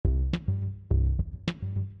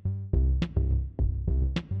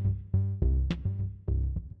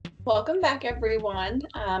Welcome back, everyone.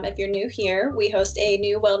 If you're new here, we host a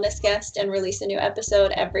new wellness guest and release a new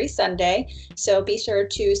episode every Sunday. So be sure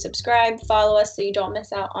to subscribe, follow us so you don't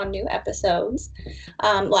miss out on new episodes.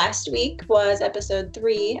 Last week was episode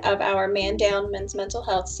 3 of our Man Down Men's Mental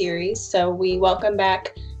Health series. So we welcome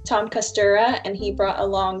back Tom Costura, and he brought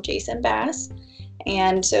along Jason Bass.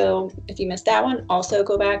 And so if you missed that one, also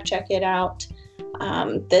go back, check it out.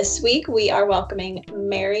 This week we are welcoming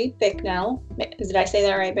Mary Bicknell. Did I say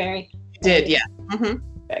that right, Mary? Did, yeah.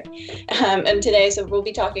 And today, so we'll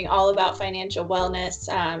be talking all about financial wellness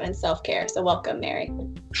and self-care. So welcome, Mary.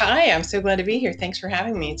 Hi, I'm so glad to be here. Thanks for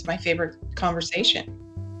having me. It's my favorite conversation.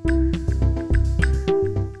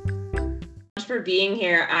 For being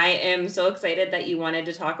here. I am so excited that you wanted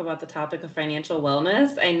to talk about the topic of financial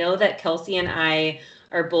wellness. I know that Kelsey and I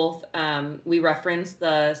are both, we reference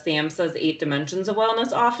the SAMHSA's 8 dimensions of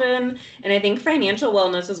wellness often. And I think financial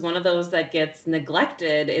wellness is one of those that gets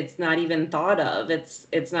neglected. It's not even thought of.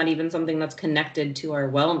 It's not even something that's connected to our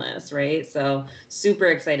wellness, right? So super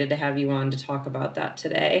excited to have you on to talk about that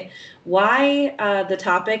today. Why the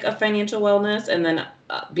topic of financial wellness? And then,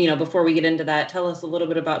 before we get into that, tell us a little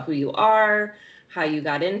bit about who you are, how you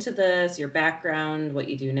got into this, your background, what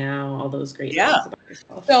you do now, all those great things about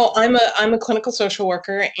yourself. So I'm a clinical social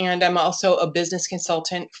worker, and I'm also a business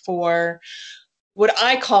consultant for what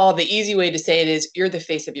I call, the easy way to say it is, you're the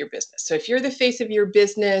face of your business. So if you're the face of your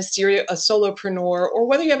business, you're a solopreneur, or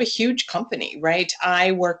whether you have a huge company, right?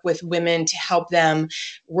 I work with women to help them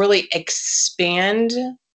really expand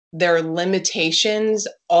their limitations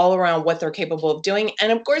all around what they're capable of doing.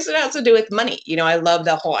 And of course, it has to do with money. I love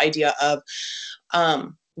the whole idea of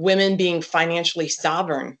women being financially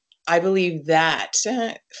sovereign. I believe that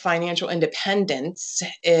financial independence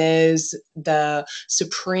is the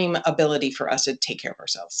supreme ability for us to take care of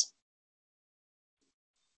ourselves.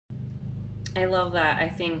 I love that. I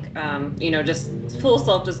think, just full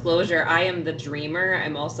self-disclosure, I am the dreamer.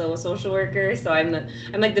 I'm also a social worker. So I'm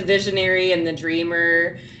like the visionary and the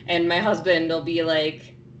dreamer. And my husband will be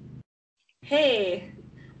like, hey,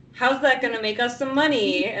 how's that going to make us some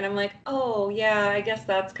money? And I'm like, oh, yeah, I guess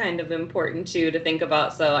that's kind of important too to think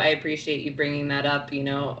about. So I appreciate you bringing that up.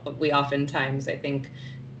 We oftentimes, I think,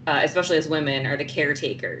 especially as women, are the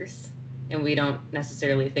caretakers. And we don't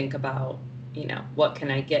necessarily think about, what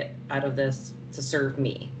can I get out of this to serve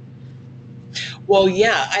me? Well,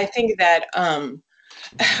 yeah, I think that,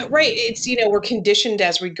 right. It's, we're conditioned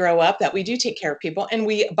as we grow up that we do take care of people, and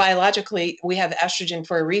we biologically, we have estrogen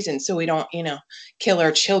for a reason. So we don't, kill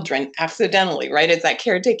our children accidentally, right? It's that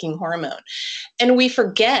caretaking hormone. And we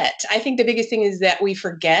forget, I think the biggest thing is that we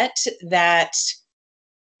forget that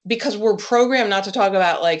because we're programmed not to talk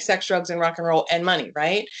about like sex, drugs, and rock and roll and money,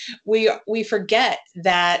 right? We forget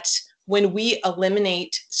that when we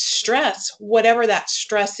eliminate stress, whatever that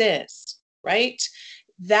stress is, right?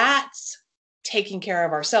 That's taking care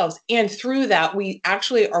of ourselves. And through that, we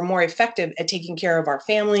actually are more effective at taking care of our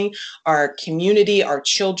family, our community, our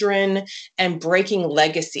children, and breaking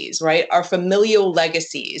legacies, right? Our familial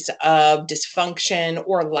legacies of dysfunction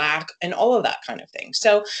or lack and all of that kind of thing.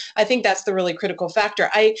 So I think that's the really critical factor.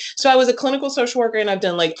 So I was a clinical social worker, and I've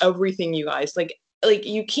done like everything, you guys, like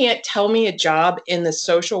you can't tell me a job in the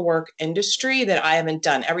social work industry that I haven't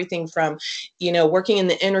done. Everything from, working in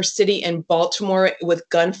the inner city in Baltimore with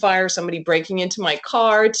gunfire, somebody breaking into my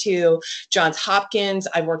car, to Johns Hopkins.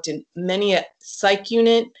 I've worked in many a psych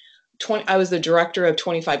unit. I was the director of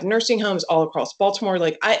 25 nursing homes all across Baltimore.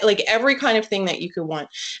 Like every kind of thing that you could want.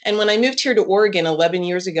 And when I moved here to Oregon 11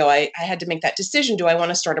 years ago, I had to make that decision. Do I want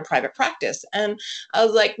to start a private practice? And I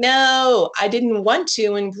was like, no, I didn't want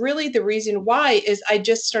to. And really the reason why is I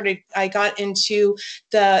got into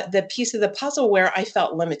the piece of the puzzle where I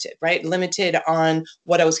felt limited, right? Limited on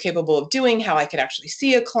what I was capable of doing, how I could actually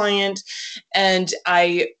see a client. And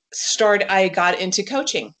I got into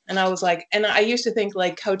coaching, and I was like, and I used to think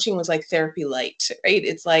like coaching was like therapy light, right?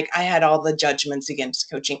 It's like I had all the judgments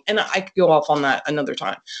against coaching, and I could go off on that another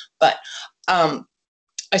time. But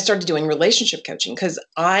I started doing relationship coaching because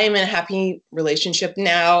I'm in a happy relationship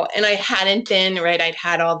now, and I hadn't been, right? I'd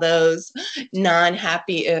had all those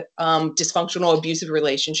non-happy, dysfunctional, abusive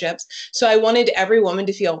relationships. So I wanted every woman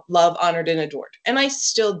to feel loved, honored, and adored. And I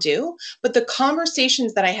still do. But the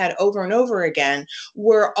conversations that I had over and over again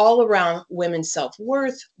were all around women's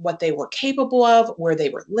self-worth, what they were capable of, where they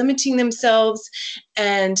were limiting themselves,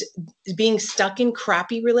 and being stuck in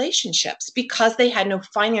crappy relationships because they had no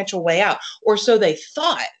financial way out, or so they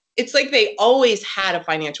thought. It's like they always had a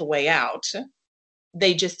financial way out.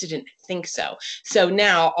 They just didn't think so. So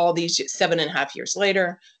now, all these 7.5 years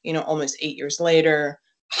later, almost 8 years later,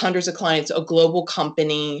 hundreds of clients, a global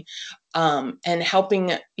company, and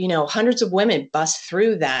helping, hundreds of women bust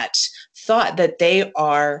through that thought that they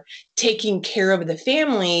are taking care of the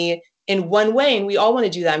family in one way. And we all want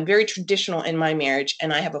to do that. I'm very traditional in my marriage,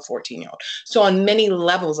 and I have a 14-year-old. So on many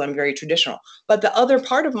levels, I'm very traditional. But the other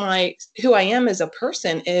part of who I am as a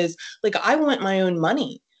person is like, I want my own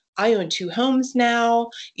money. I own 2 homes now,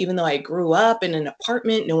 even though I grew up in an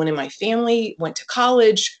apartment. No one in my family went to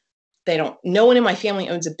college. No one in my family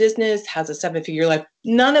owns a business, has a 7-figure life.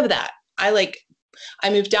 None of that.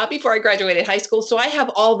 I moved out before I graduated high school. So I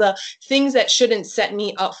have all the things that shouldn't set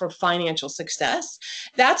me up for financial success.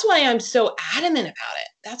 That's why I'm so adamant about it.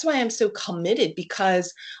 That's why I'm so committed,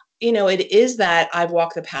 because, it is that I've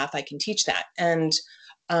walked the path, I can teach that. And,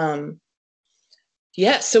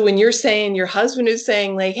 yeah. So when you're saying your husband is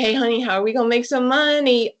saying like, hey, honey, how are we going to make some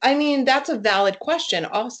money? I mean, that's a valid question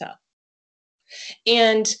also.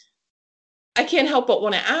 And I can't help but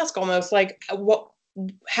want to ask almost like, what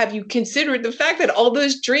have you considered the fact that all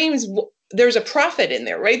those dreams, there's a profit in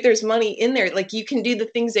there, right? There's money in there. Like, you can do the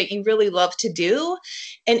things that you really love to do,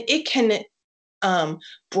 and it can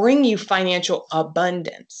bring you financial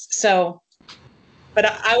abundance. So, but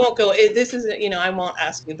I won't go, this isn't, I won't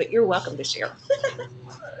ask you, but you're welcome to share.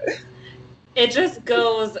 It just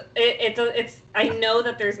goes, it's, I know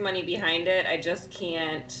that there's money behind it. I just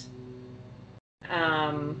can't,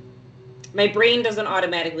 my brain doesn't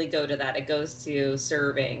automatically go to that. It goes to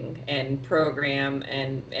serving and program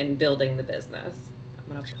and building the business.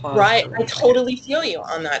 I'm going to pause. Right. I totally feel you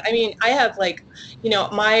on that. I mean, I have like,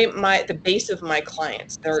 the base of my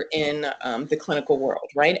clients, they're in the clinical world,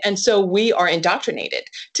 right? And so we are indoctrinated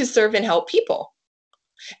to serve and help people.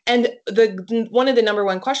 And one of the number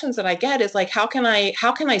one questions that I get is like, how can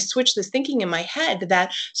I switch this thinking in my head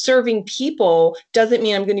that serving people doesn't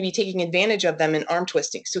mean I'm going to be taking advantage of them and arm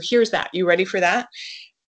twisting? So here's that. You ready for that?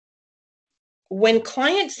 When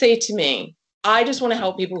clients say to me, I just want to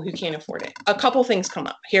help people who can't afford it, a couple things come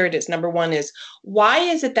up. Here it is. Number one is, why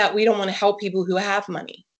is it that we don't want to help people who have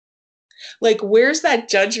money? Like, where's that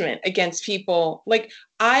judgment against people? Like,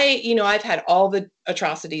 I've had all the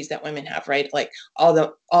atrocities that women have, right? Like all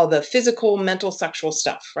the physical, mental, sexual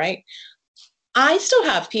stuff, right? I still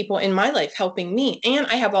have people in my life helping me, and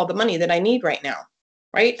I have all the money that I need right now,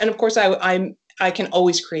 right? And of course, I can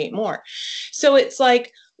always create more. So it's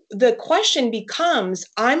like, the question becomes,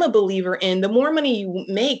 I'm a believer in the more money you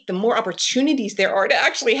make, the more opportunities there are to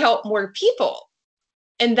actually help more people.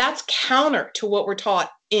 And that's counter to what we're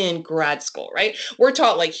taught in grad school, right? We're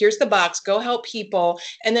taught like, here's the box, go help people.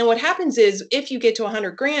 And then what happens is, if you get to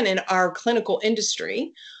 100 grand in our clinical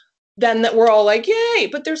industry, then that we're all like, yay,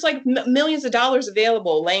 but there's like millions of dollars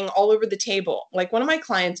available laying all over the table. Like one of my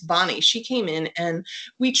clients, Bonnie, she came in and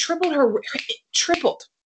we tripled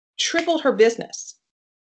her business.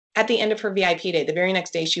 At the end of her VIP day, the very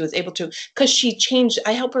next day, she was able to, because she changed,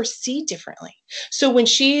 I help her see differently. So when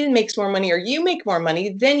she makes more money or you make more money,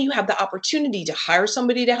 then you have the opportunity to hire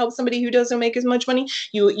somebody to help somebody who doesn't make as much money.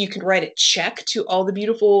 You can write a check to all the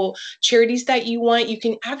beautiful charities that you want. You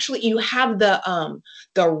can actually, you have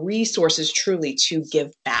the resources truly to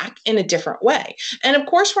give back in a different way. And of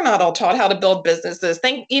course, we're not all taught how to build businesses.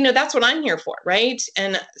 That's what I'm here for, right?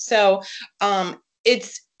 And so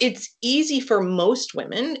it's easy for most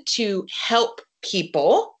women to help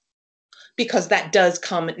people because that does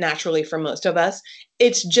come naturally for most of us.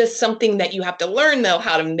 It's just something that you have to learn, though,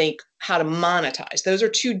 how to monetize. Those are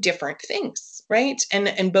two different things, right?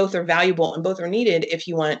 And both are valuable and both are needed if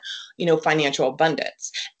you want, financial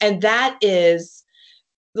abundance. And that is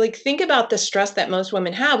like, think about the stress that most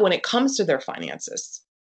women have when it comes to their finances.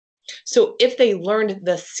 So if they learned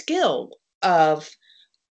the skill of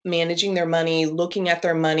managing their money, looking at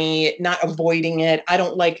their money, not avoiding it. I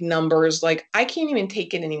don't like numbers. Like, I can't even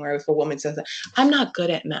take it anywhere if a woman says that. I'm not good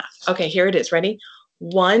at math. Okay, here it is. Ready?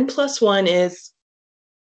 1 + 1 is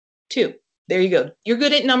 2. There you go. You're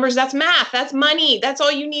good at numbers. That's math. That's money. That's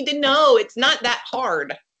all you need to know. It's not that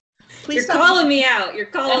hard. Please. You're calling me out. You're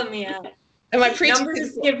calling me out. Am I preaching?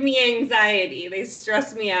 Numbers give me anxiety. They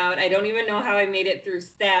stress me out. I don't even know how I made it through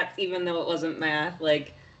stats, even though it wasn't math.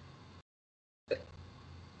 Like,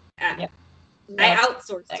 I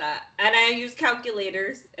outsource that, and I use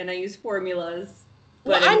calculators and I use formulas.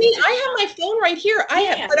 But I mean, I have my phone right here.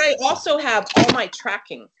 But I also have all my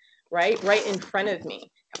tracking right in front of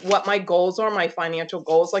me. What my goals are, my financial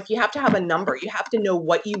goals. Like, you have to have a number. You have to know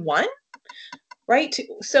what you want, right?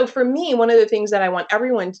 So for me, one of the things that I want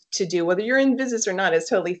everyone to do, whether you're in business or not, is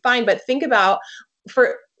totally fine. But think about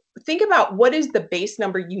think about what is the base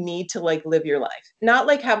number you need to like live your life. Not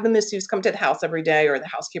like have the masseuse come to the house every day or the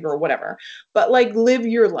housekeeper or whatever, but like live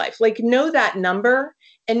your life. Like know that number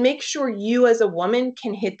and make sure you as a woman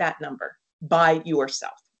can hit that number by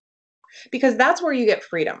yourself. Because that's where you get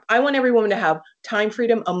freedom. I want every woman to have time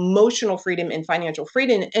freedom, emotional freedom, and financial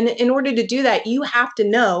freedom. And in order to do that, you have to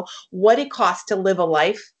know what it costs to live a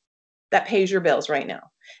life that pays your bills right now.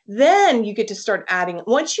 Then you get to start adding,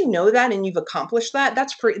 once you know that and you've accomplished that,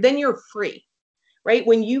 that's free. Then you're free, right?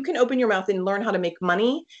 When you can open your mouth and learn how to make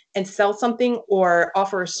money and sell something or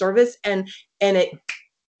offer a service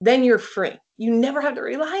then you're free. You never have to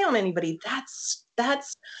rely on anybody. That's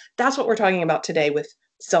what we're talking about today with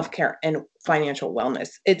self-care and financial wellness.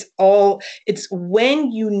 It's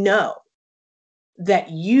when you know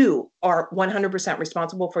that you are 100%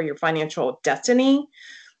 responsible for your financial destiny,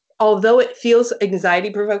 although it feels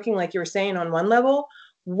anxiety provoking, like you were saying on one level,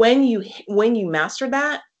 when you master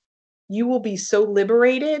that, you will be so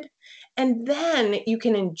liberated. And then you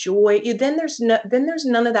can enjoy, then there's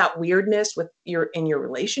none of that weirdness in your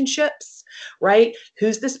relationships, right?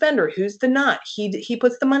 Who's the spender? Who's the not? He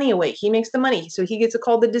puts the money away. He makes the money. So he gets to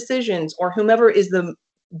call the decisions, or whomever is the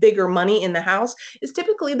bigger money in the house is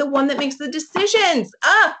typically the one that makes the decisions.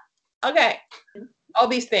 Okay. All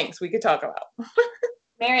these things we could talk about.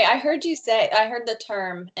 Mary, I heard the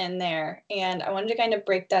term in there, and I wanted to kind of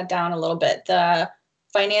break that down a little bit. The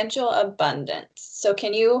financial abundance. So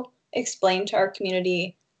can you explain to our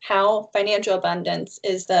community how financial abundance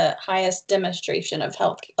is the highest demonstration of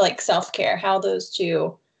health, like self-care, how those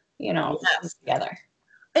two, come together?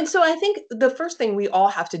 And so I think the first thing we all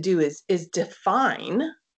have to do is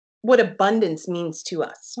define what abundance means to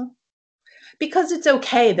us. Because it's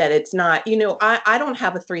okay that it's not, I don't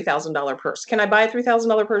have a $3,000 purse. Can I buy a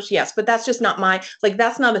 $3,000 purse? Yes, but that's just not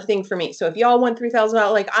that's not a thing for me. So if y'all want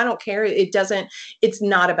 $3,000, I don't care. It's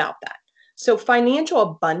not about that. So financial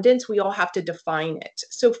abundance, we all have to define it.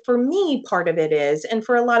 So for me, part of it is, and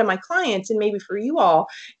for a lot of my clients, and maybe for you all,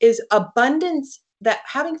 is abundance, that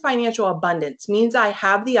having financial abundance means I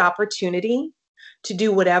have the opportunity to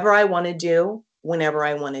do whatever I want to do, whenever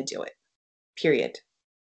I want to do it, period.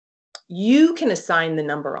 You can assign the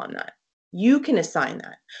number on that. You can assign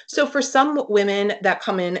that. So for some women that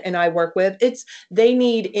come in and I work with, if they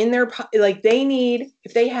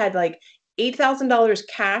had like $8,000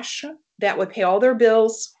 cash that would pay all their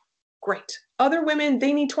bills, great. Other women,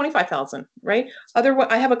 they need $25,000, right?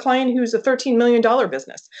 I have a client who's a $13 million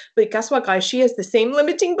business, but guess what, guys? She has the same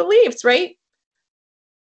limiting beliefs, right?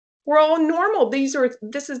 We're all normal.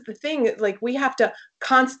 This is the thing, like we have to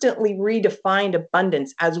constantly redefine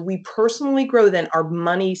abundance as we personally grow, then our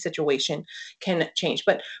money situation can change.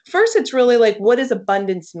 But first, it's really like, what does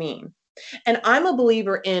abundance mean? And I'm a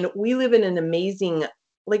believer we live in an amazing,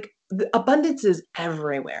 abundance is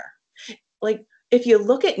everywhere. Like, if you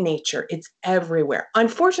look at nature, it's everywhere.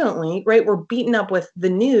 Unfortunately, right, we're beaten up with the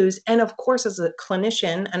news. And of course, as a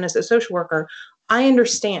clinician and as a social worker, I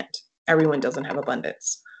understand everyone doesn't have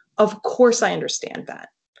abundance. Of course, I understand that.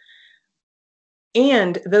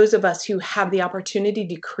 And those of us who have the opportunity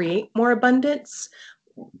to create more abundance,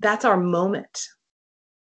 that's our moment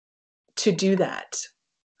to do that.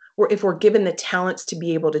 Or if we're given the talents to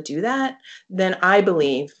be able to do that, then I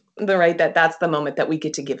believe that's the moment that we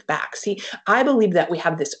get to give back. See, I believe that we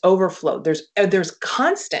have this overflow. There's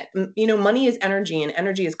constant, money is energy, and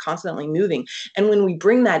energy is constantly moving. And when we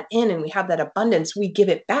bring that in and we have that abundance, we give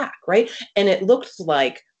it back, right? And it looks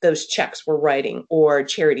like those checks we're writing, or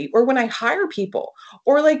charity, or when I hire people,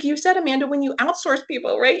 or like you said, Amanda, when you outsource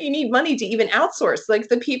people, right? You need money to even outsource. Like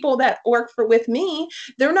the people that work with me,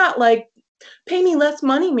 they're not like, pay me less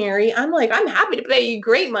money, Mary. I'm like, I'm happy to pay you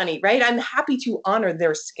great money, right? I'm happy to honor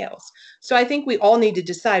their skills. So I think we all need to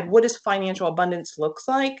decide, what does financial abundance looks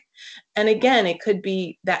like? And again, it could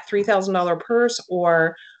be that $3,000 purse,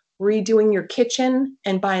 or redoing your kitchen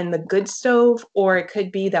and buying the good stove, or it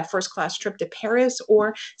could be that first class trip to Paris,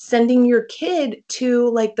 or sending your kid to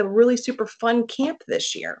like the really super fun camp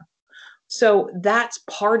this year. So that's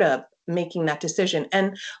part of making that decision.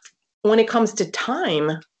 And when it comes to time,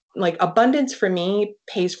 like abundance for me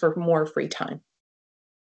pays for more free time.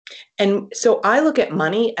 And so I look at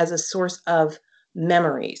money as a source of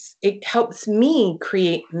memories. It helps me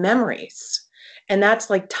create memories. And that's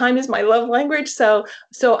like, time is my love language. So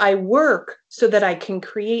I work so that I can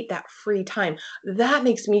create that free time. That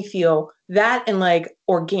makes me feel that, and like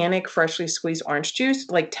organic, freshly squeezed orange juice,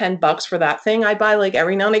 like $10 for that thing I buy like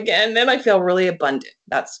every now and again, then I feel really abundant.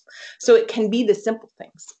 So it can be the simple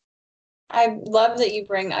things. I love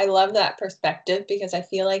that perspective, because I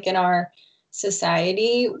feel like in our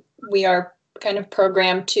society, we are kind of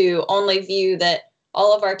programmed to only view that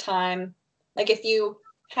all of our time, like if you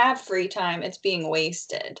have free time, it's being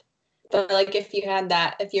wasted. But like if you had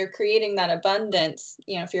that, if you're creating that abundance,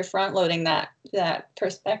 if you're front loading that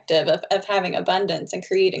perspective of having abundance and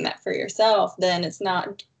creating that for yourself, then it's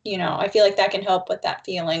not, I feel like that can help with that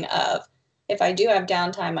feeling of, if I do have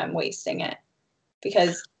downtime, I'm wasting it.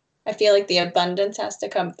 Because I feel like the abundance has to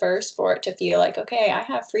come first for it to feel like, okay, I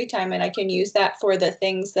have free time and I can use that for the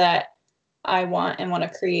things that I want and want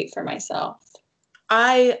to create for myself.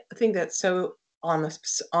 I think that's so on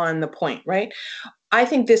the point, right? I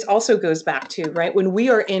think this also goes back to, right, when we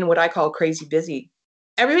are in what I call crazy busy,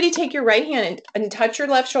 everybody take your right hand and touch your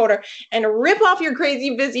left shoulder and rip off your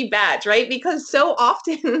crazy busy badge, right? Because so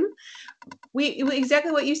often we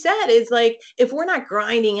exactly what you said is like, if we're not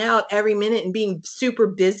grinding out every minute and being super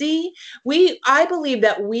busy, I believe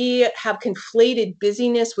that we have conflated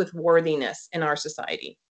busyness with worthiness in our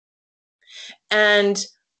society. And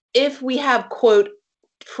if we have, quote,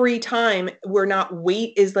 free time, we're not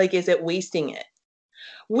is it wasting it?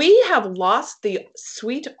 We have lost the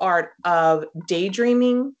sweet art of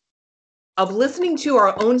daydreaming, of listening to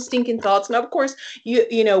our own stinking thoughts. And of course,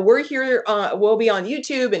 we're here, we'll be on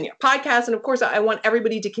YouTube and podcasts. And of course, I want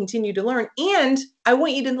everybody to continue to learn. And I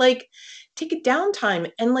want you to take a downtime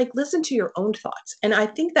and listen to your own thoughts. And I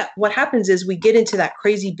think that what happens is we get into that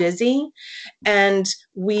crazy busy, and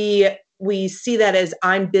we see that as,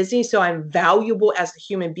 I'm busy, so I'm valuable as a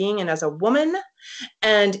human being and as a woman.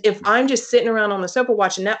 And if I'm just sitting around on the sofa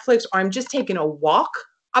watching Netflix, or I'm just taking a walk,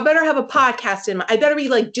 I better have a podcast I better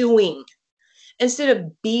be doing instead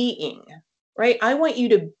of being, right? I want you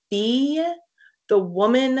to be the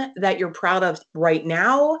woman that you're proud of right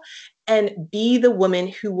now, and be the woman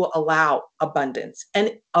who will allow abundance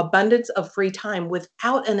of free time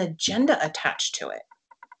without an agenda attached to it.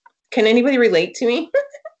 Can anybody relate to me?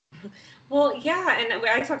 Well, yeah, and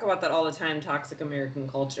I talk about that all the time, toxic American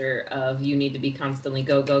culture of you need to be constantly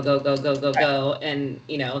go, go, go, go, go, go, go, and,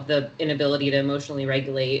 the inability to emotionally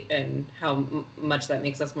regulate, and how much that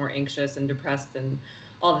makes us more anxious and depressed and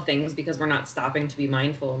all the things, because we're not stopping to be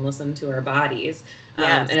mindful and listen to our bodies.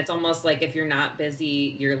 Yes. And it's almost like if you're not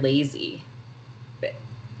busy, you're lazy.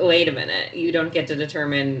 Wait a minute, you don't get to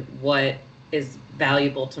determine what is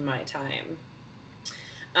valuable to my time.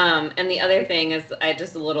 And the other thing is,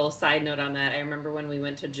 just a little side note on that. I remember when we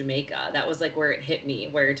went to Jamaica, that was where it hit me,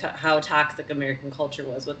 how toxic American culture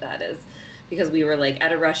was with that is, because we were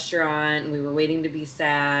at a restaurant and we were waiting to be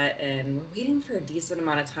sat, and we're waiting for a decent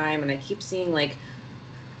amount of time. And I keep seeing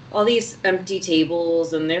all these empty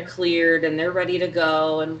tables, and they're cleared and they're ready to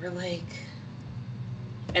go. And we're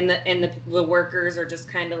and the workers are just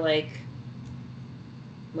kind of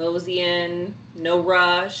mosey in, no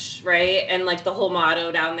rush, right? And the whole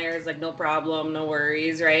motto down there is no problem, no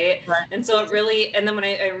worries, right? And so it really, and then when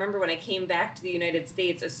I remember when I came back to the United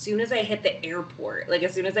States, as soon as I hit the airport,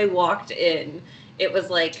 as soon as I walked in, it was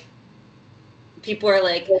people are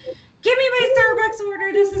give me my Starbucks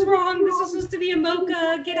order, this is wrong, this is supposed to be a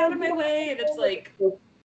mocha, get out of my way. And it's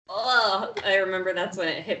oh, I remember that's when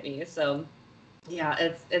it hit me. So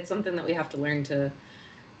yeah, it's something that we have to learn to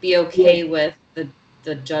be okay with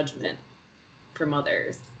the judgment from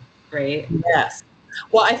others, right? Yes.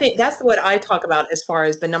 Well, I think that's what I talk about as far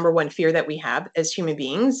as the number one fear that we have as human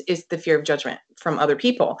beings is the fear of judgment from other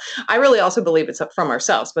people. I really also believe it's from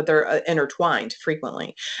ourselves, but they're intertwined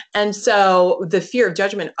frequently. And so the fear of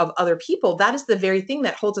judgment of other people, that is the very thing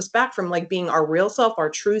that holds us back from being our real self, our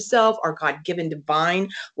true self, our God-given divine,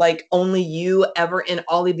 only you ever in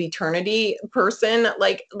all of eternity person.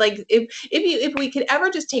 If we could ever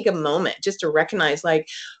just take a moment just to recognize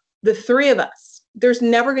the three of us, there's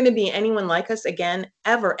never going to be anyone like us again,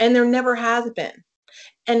 ever. And there never has been.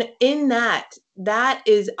 And in that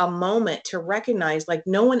is a moment to recognize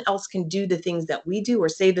no one else can do the things that we do or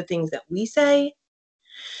say the things that we say.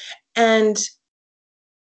 And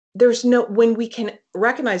when we can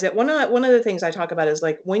recognize it, one of the things I talk about is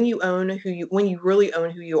when you really own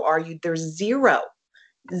who you are, there's zero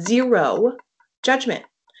judgment.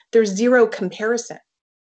 There's zero comparison.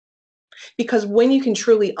 Because when you can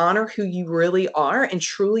truly honor who you really are and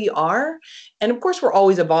truly are, and of course we're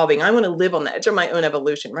always evolving. I want to live on the edge of my own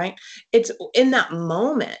evolution, right? It's in that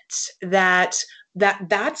moment that's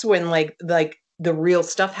when the real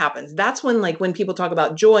stuff happens. That's when when people talk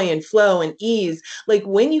about joy and flow and ease,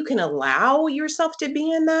 when you can allow yourself to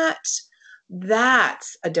be in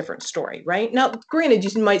that's a different story, right? Now, granted,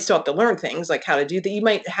 you might still have to learn things how to do that. You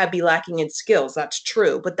might be lacking in skills. That's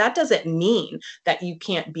true. But that doesn't mean that you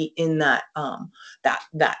can't be in that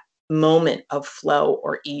moment of flow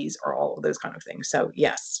or ease or all of those kind of things. So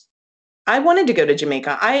yes, I wanted to go to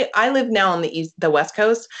Jamaica. I live now on the West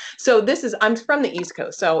Coast. So I'm from the East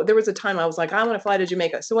Coast. So there was a time I was like, I want to fly to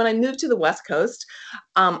Jamaica. So when I moved to the West Coast,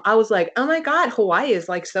 I was like, oh my God, Hawaii is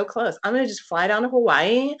like so close. I'm going to just fly down to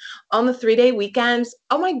Hawaii on the 3-day weekends.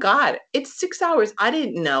 Oh my God, it's 6 hours. I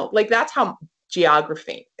didn't know. Like, that's how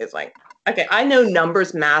geography is like. Okay, I know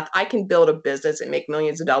numbers, math. I can build a business and make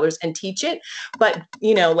millions of dollars and teach it. But,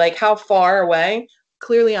 like, how far away?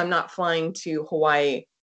 Clearly, I'm not flying to Hawaii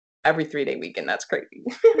every 3-day weekend. That's crazy.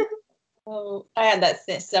 Well, I had that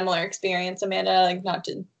similar experience, Amanda, like, not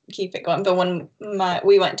to keep it going, but when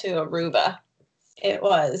we went to Aruba, it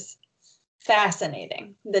was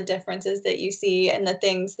fascinating, the differences that you see and the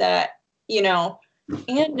things that,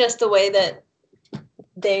 and just the way that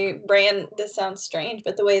they ran, this sounds strange,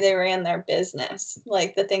 but the way they ran their business,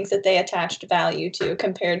 like the things that they attached value to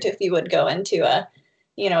compared to if you would go into a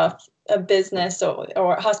business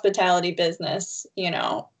or hospitality business,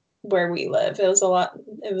 where we live. It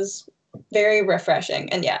was very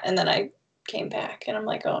refreshing. And and then I came back and I'm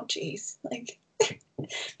like, oh geez, like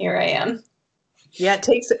here I am. Yeah,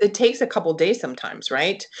 it takes a couple days sometimes,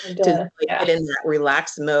 right? To Yeah. get in that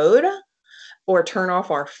relaxed mode or turn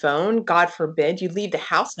off our phone. God forbid you leave the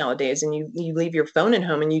house nowadays and you leave your phone at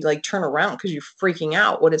home and you like turn around because you're freaking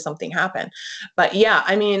out. What if something happened? But yeah,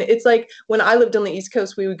 I mean, it's like when I lived on the East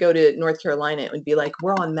Coast, we would go to North Carolina. It would be like,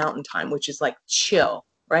 we're on mountain time, which is like chill,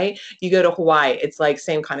 right? You go to Hawaii, it's like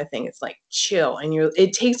same kind of thing. It's like chill. And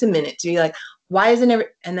it takes a minute to be like, why isn't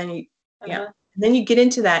it? And then yeah. And then you get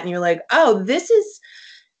into that and you're like, oh, this is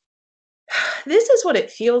what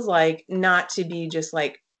it feels like not to be just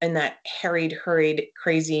like in that hurried,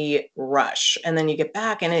 crazy rush. And then you get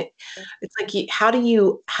back and it's like, how do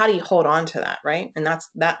you hold on to that? Right. And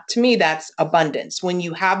that to me, that's abundance. When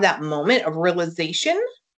you have that moment of realization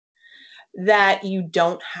that you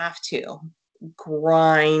don't have to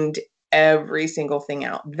grind every single thing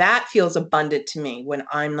out. That feels abundant to me when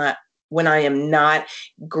I am not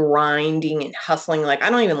grinding and hustling. Like, I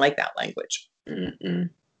don't even like that language. Mm-mm.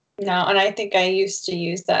 No, and I think I used to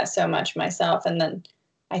use that so much myself. And then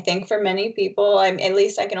I think for many people, at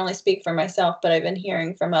least I can only speak for myself, but I've been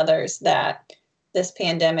hearing from others that this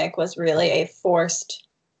pandemic was really a forced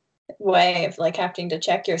way of like having to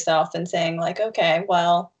check yourself and saying like, okay,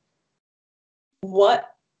 well, what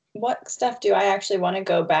stuff do I actually want to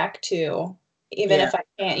go back to? Even if I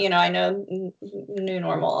can't, I know new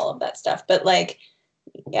normal, all of that stuff, but like,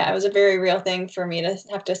 yeah, it was a very real thing for me to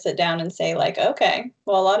have to sit down and say like, okay,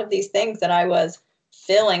 well, a lot of these things that I was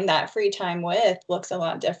filling that free time with looks a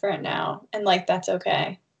lot different now. And like, that's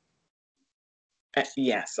okay.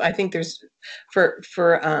 Yes, I think there's for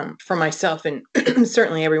myself and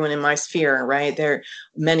certainly everyone in my sphere, right? There are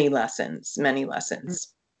many lessons.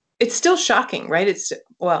 It's still shocking, right?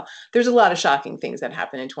 There's a lot of shocking things that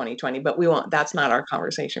happen in 2020, but that's not our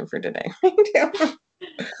conversation for today.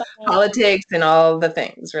 Politics and all the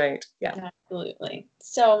things, right? Yeah. Absolutely.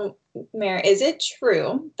 So, Mary, is it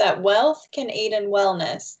true that wealth can aid in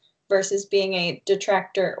wellness versus being a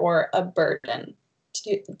detractor or a burden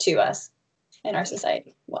to us in our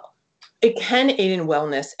society? Well, it can aid in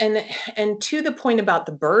wellness, and to the point about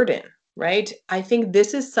the burden, right? I think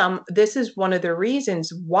this is one of the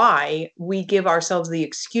reasons why we give ourselves the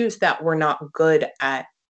excuse that we're not good at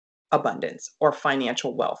abundance or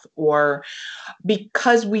financial wealth, or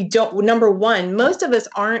because we don't, number one, most of us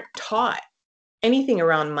aren't taught anything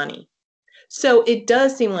around money. So it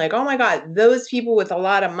does seem like, oh my God, those people with a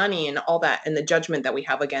lot of money and all that, and the judgment that we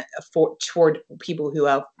have toward people who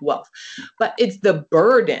have wealth. But it's the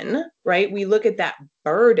burden, right? We look at that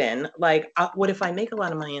burden, like, what if I make a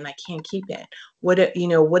lot of money and I can't keep it? What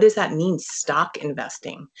does that mean? Stock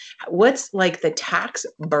investing. What's like the tax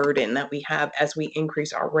burden that we have as we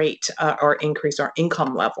increase our rate or increase our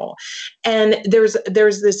income level? And there's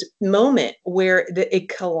this moment where it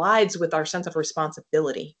collides with our sense of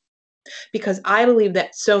responsibility. Because I believe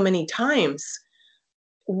that so many times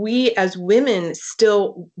we as women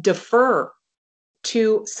still defer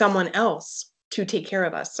to someone else to take care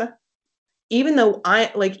of us. Even though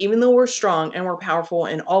we're strong and we're powerful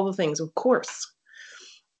and all the things, of course,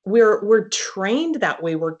 we're trained that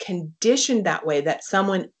way. We're conditioned that way, that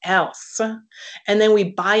someone else, and then we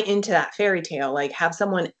buy into that fairy tale, like have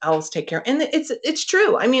someone else take care. And it's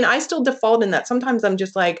true. I mean, I still default in that. Sometimes I'm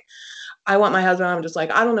just like, I want my husband. I'm just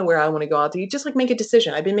like, I don't know where I want to go out to eat. Just like make a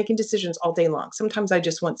decision. I've been making decisions all day long. Sometimes I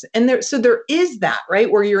just want to, and there is that,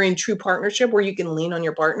 right? Where you're in true partnership, where you can lean on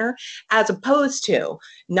your partner, as opposed to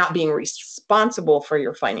not being responsible for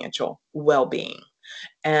your financial well-being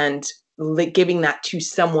and giving that to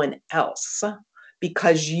someone else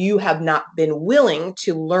because you have not been willing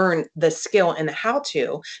to learn the skill and the how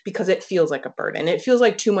to, because it feels like a burden. It feels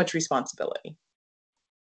like too much responsibility.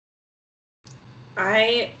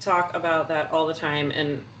 I talk about that all the time.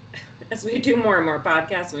 And as we do more and more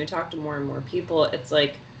podcasts and we talk to more and more people, it's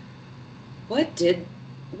like, what did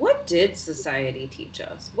society teach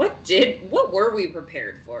us? What were we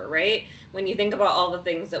prepared for, right? When you think about all the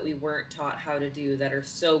things that we weren't taught how to do that are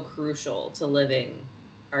so crucial to living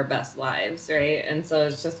our best lives, right? And so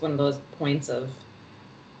it's just one of those points of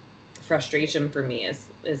frustration for me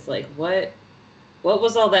is like, what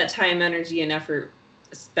was all that time, energy, and effort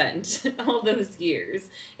spent all those years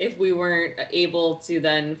if we weren't able to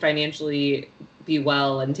then financially be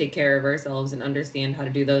well and take care of ourselves and understand how to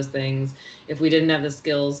do those things, if we didn't have the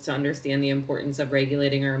skills to understand the importance of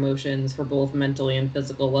regulating our emotions for both mentally and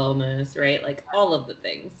physical wellness, right? Like all of the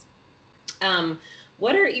things.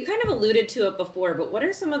 What are, you kind of alluded to it before, but what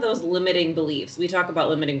are some of those limiting beliefs? We talk about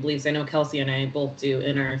limiting beliefs. I know Kelsey and I both do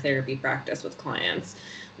in our therapy practice with clients.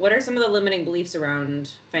 What are some of the limiting beliefs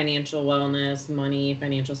around financial wellness, money,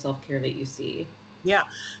 financial self-care that you see? Yeah.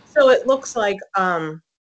 So it looks like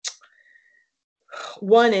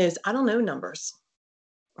one is, I don't know numbers.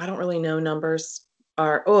 I don't really know numbers.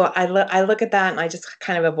 Or, I look at that and I just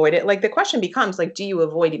kind of avoid it. Like the question becomes like, do you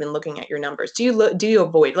avoid even looking at your numbers? Do you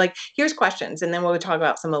avoid, like, here's questions. And then we'll talk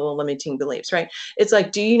about some of the limiting beliefs, right? It's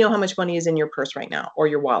like, do you know how much money is in your purse right now or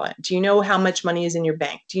your wallet? Do you know how much money is in your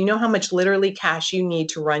bank? Do you know how much literally cash you need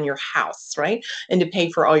to run your house, right? And to pay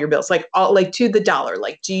for all your bills, like all, like to the dollar.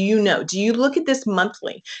 Like, do you look at this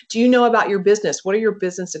monthly? Do you know about your business? What are your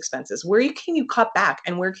business expenses? Where can you cut back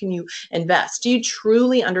and where can you invest? Do you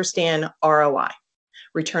truly understand ROI?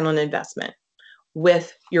 Return on investment,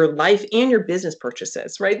 with your life and your business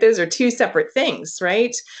purchases, right? Those are two separate things,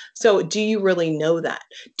 right? So do you really know that?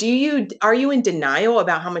 Are you in denial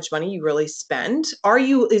about how much money you really spend?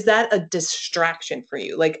 Is that a distraction for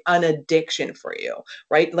you, like an addiction for you,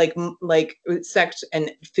 right? Like sex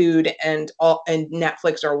and food and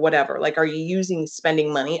Netflix or whatever. Like, are you using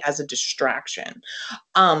spending money as a distraction?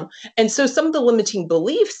 And so some of the limiting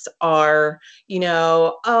beliefs are, I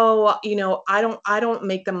don't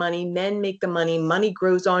make the money, men make the money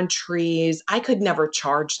grows on trees. I could never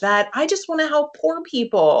charge that. I just want to help poor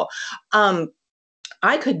people.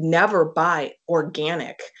 I could never buy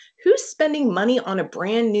organic. Who's spending money on a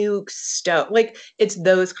brand new stove? Like, it's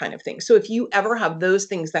those kind of things. So if you ever have those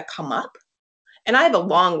things that come up, and I have a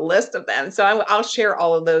long list of them, so I'll share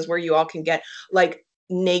all of those where you all can get like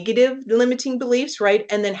negative limiting beliefs, right?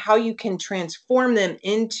 And then how you can transform them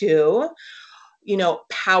into,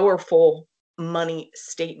 powerful money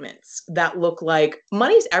statements that look like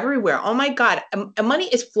money's everywhere. Oh my God, money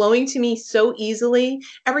is flowing to me so easily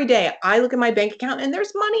every day. I look at my bank account and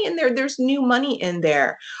there's money in there. There's new money in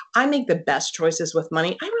there. I make the best choices with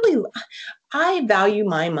money. I value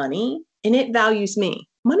my money and it values me.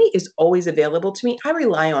 Money is always available to me. I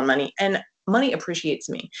rely on money and money appreciates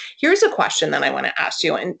me. Here's a question that I want to ask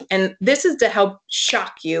you, and this is to help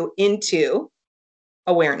shock you into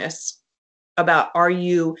awareness about, are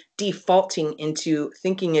you defaulting into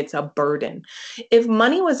thinking it's a burden? If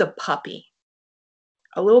money was a puppy,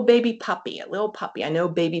 a little baby puppy, I know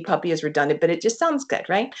baby puppy is redundant, but it just sounds good,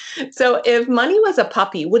 right? So if money was a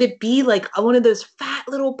puppy, would it be like one of those fat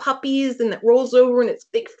little puppies and that rolls over in its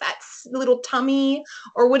big fat little tummy?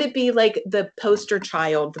 Or would it be like the poster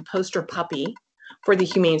child, the poster puppy for the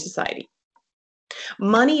Humane Society?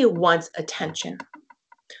 Money wants attention.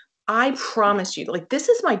 I promise you, like, this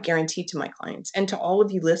is my guarantee to my clients and to all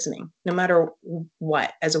of you listening, no matter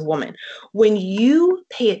what, as a woman, when you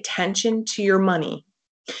pay attention to your money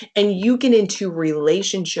and you get into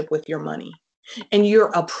relationship with your money and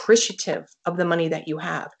you're appreciative of the money that you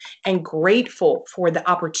have and grateful for the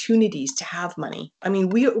opportunities to have money. I mean,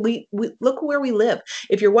 we look where we live.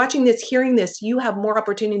 If you're watching this, hearing this, you have more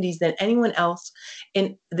opportunities than anyone else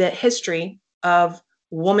in the history of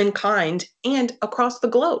womankind and across the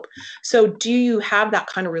globe. So do you have that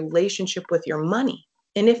kind of relationship with your money?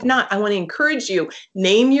 And if not, I want to encourage you,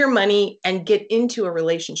 name your money and get into a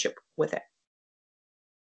relationship with it.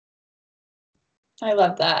 I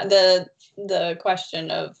love that. The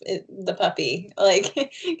question of the puppy, like,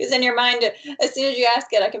 because in your mind, as soon as you ask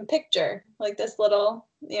it, I can picture like this little,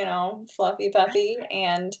 fluffy puppy.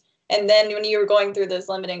 And then when you were going through those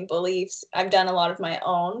limiting beliefs, I've done a lot of my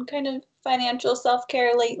own kind of financial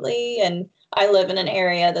self-care lately. And I live in an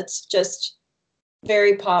area that's just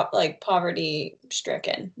very poverty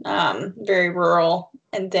stricken, very rural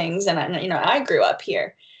and things. And I grew up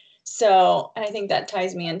here. So I think that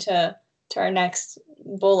ties me into our next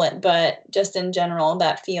bullet, but just in general,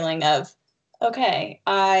 that feeling of, okay,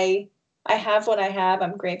 I I have what I have.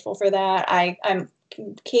 I'm grateful for that. I'm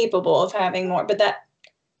capable of having more, but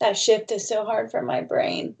that shift is so hard for my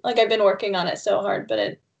brain. Like I've been working on it so hard,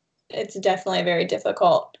 but it's definitely a very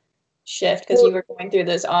difficult shift because you were going through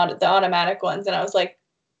those the automatic ones, and I was like,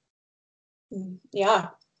 yeah,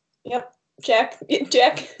 yep, check,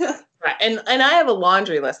 check. Right. And I have a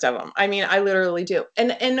laundry list of them. I mean, I literally do.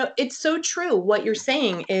 And it's so true. What you're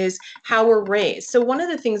saying is how we're raised. So one of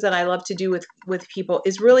the things that I love to do with people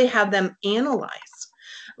is really have them analyze,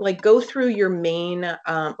 like go through your main,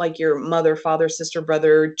 like your mother, father, sister,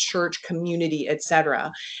 brother, church, community,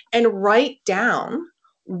 etc., and write down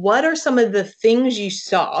what are some of the things you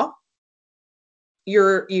saw.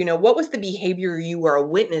 What was the behavior you were a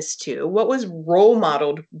witness to? What was role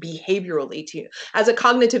modeled behaviorally to you? As a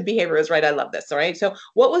cognitive behaviorist, right? I love this. All right. So,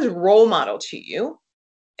 what was role modeled to you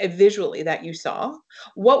visually that you saw?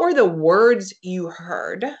 What were the words you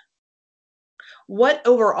heard? What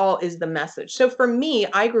overall is the message? So, for me,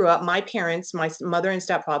 I grew up, my parents, my mother and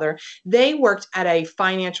stepfather, they worked at a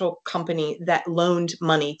financial company that loaned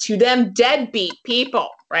money to them deadbeat people,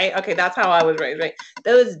 right? Okay. That's how I was raised, right?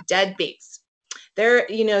 Those deadbeats.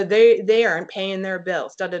 They aren't paying their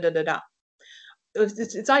bills. Da da da da da.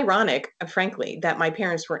 It's ironic, frankly, that my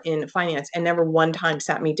parents were in finance and never one time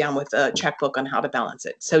sat me down with a checkbook on how to balance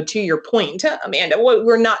it. So to your point, Amanda,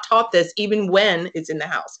 we're not taught this even when it's in the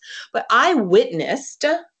house. But I witnessed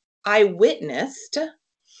at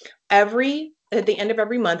the end of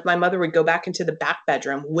every month, my mother would go back into the back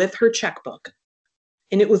bedroom with her checkbook.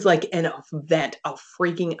 And it was like an event, a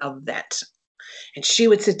freaking event. And she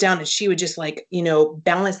would sit down and she would just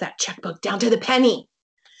balance that checkbook down to the penny.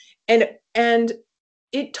 And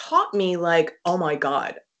it taught me like, oh my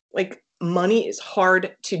God, like money is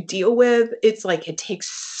hard to deal with. It's like it takes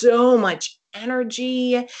so much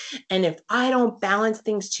energy. And if I don't balance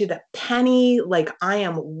things to the penny, like I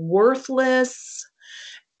am worthless.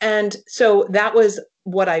 And so that was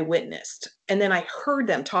what I witnessed. And then I heard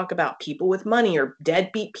them talk about people with money or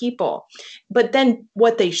deadbeat people. But then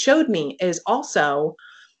what they showed me is also,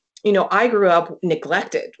 I grew up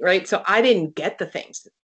neglected, right? So I didn't get the things.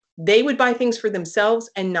 They would buy things for themselves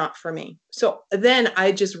and not for me. So then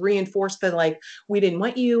I just reinforced the like, we didn't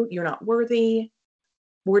want you, you're not worthy.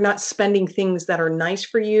 We're not spending things that are nice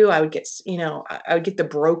for you. I would get the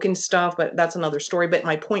broken stuff, but that's another story. But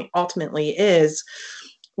my point ultimately is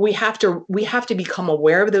we have to become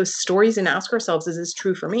aware of those stories and ask ourselves, is this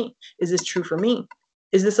true for me? Is this true for me?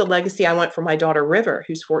 Is this a legacy I want for my daughter River,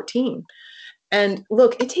 who's 14? And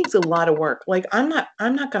look, it takes a lot of work. Like I'm not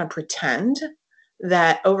going to pretend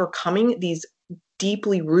that overcoming these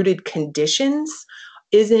deeply rooted conditions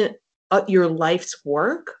isn't your life's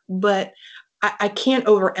work, but I can't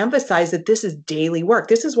overemphasize that this is daily work.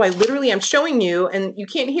 This is why literally I'm showing you, and you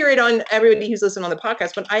can't hear it on everybody who's listening on the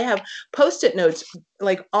podcast, but I have Post-it notes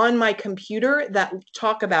like on my computer that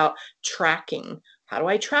talk about tracking. How do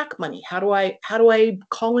I track money? How do I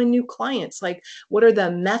call in new clients? Like, what are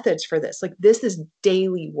the methods for this? Like, this is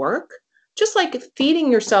daily work, just like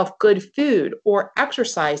feeding yourself good food or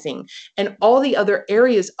exercising and all the other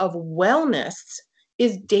areas of wellness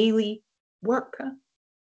is daily work.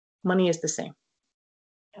 Money is the same.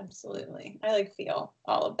 Absolutely. I feel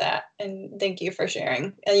all of that. And thank you for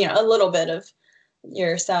sharing, a little bit of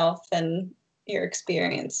yourself and your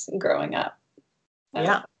experience growing up.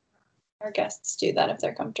 Yeah. Our guests do that if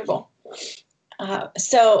they're comfortable.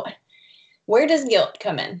 So where does guilt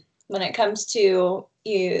come in when it comes to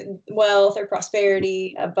wealth or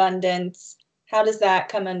prosperity, abundance? How does that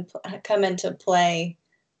come into play,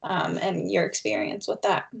 and your experience with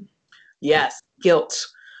that? Yes, guilt.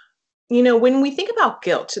 When we think about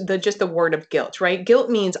guilt, just the word of guilt, right? Guilt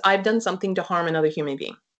means I've done something to harm another human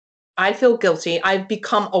being. I feel guilty. I've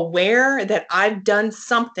become aware that I've done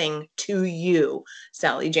something to you,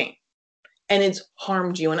 Sally Jane, and it's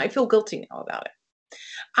harmed you, and I feel guilty now about it.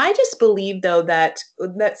 I just believe, though, that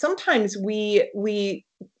sometimes we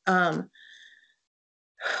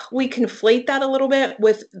conflate that a little bit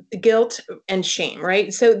with guilt and shame,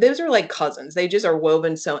 right? So those are like cousins. They just are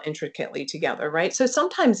woven so intricately together, right? So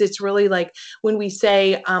sometimes it's really like when we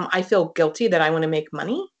say, I feel guilty that I want to make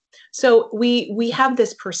money. So we have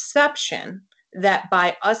this perception that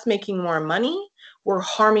by us making more money, we're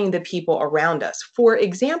harming the people around us. For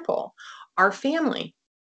example, our family.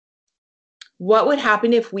 What would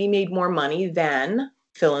happen if we made more money than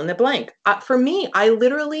fill in the blank? For me, I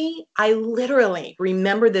literally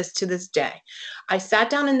remember this to this day. I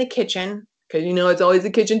sat down in the kitchen because it's always a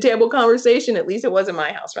kitchen table conversation. At least it was in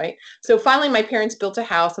my house, right? So finally, my parents built a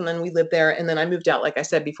house, and then we lived there. And then I moved out, like I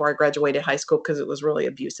said, before I graduated high school, because it was really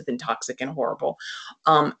abusive and toxic and horrible,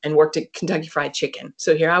 and worked at Kentucky Fried Chicken.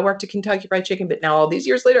 So here I worked at Kentucky Fried Chicken, but now all these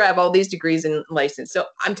years later, I have all these degrees and license. So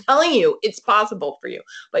I'm telling you, it's possible for you.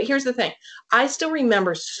 But here's the thing. I still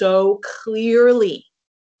remember so clearly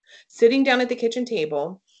sitting down at the kitchen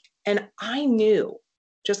table, and I knew,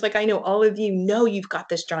 just like I know all of you know, you've got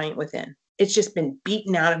this giant within. It's just been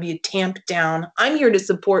beaten out of you, tamped down. I'm here to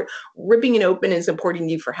support, ripping it open and supporting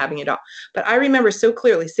you for having it all. But I remember so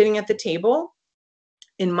clearly sitting at the table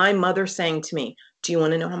and my mother saying to me, do you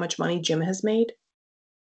want to know how much money Jim has made?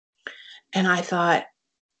 And I thought,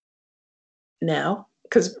 no,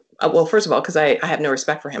 because, well, first of all, because I have no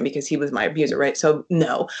respect for him because he was my abuser, right? So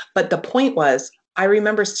no. But the point was, I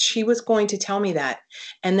remember she was going to tell me that.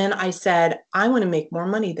 And then I said, I want to make more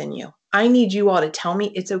money than you. I need you all to tell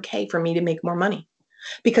me it's okay for me to make more money,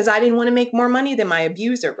 because I didn't want to make more money than my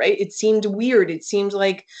abuser, right? It seemed weird. It seemed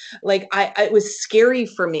like it was scary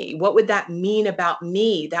for me. What would that mean about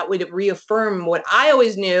me? That would reaffirm what I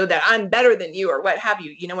always knew, that I'm better than you or what have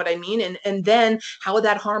you. You know what I mean? And then how would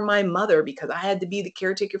that harm my mother, because I had to be the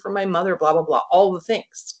caretaker for my mother, blah, blah, blah, all the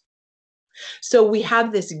things. So we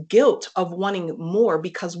have this guilt of wanting more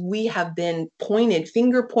because we have been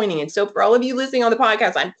finger pointing. And so for all of you listening on the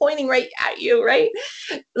podcast, I'm pointing right at you, right?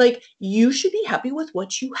 Like, you should be happy with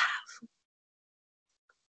what you have.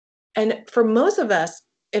 And for most of us,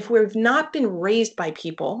 if we've not been raised by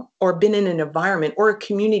people or been in an environment or a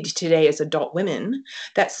community today as adult women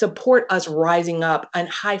that support us rising up and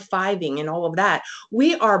high-fiving and all of that,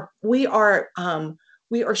 we are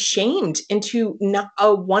shamed into not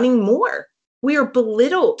wanting more. We are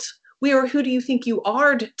belittled. We are, who do you think you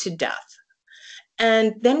are, to death.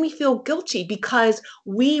 And then we feel guilty because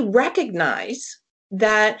we recognize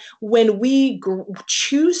that when we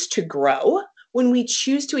choose to grow, when we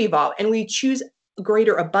choose to evolve, and we choose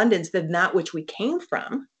greater abundance than that which we came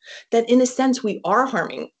from, that in a sense we are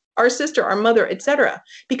harming our sister, our mother, etc.,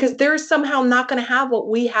 because they're somehow not going to have what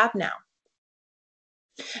we have now.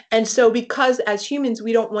 And so because as humans,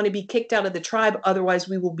 we don't want to be kicked out of the tribe, otherwise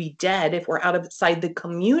we will be dead if we're outside the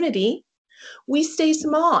community, we stay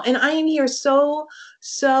small. And I am here so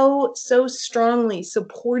strongly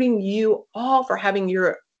supporting you all for having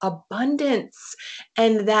your abundance,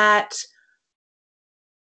 and that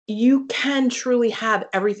you can truly have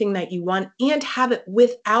everything that you want and have it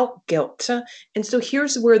without guilt. And so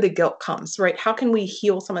here's where the guilt comes, right? How can we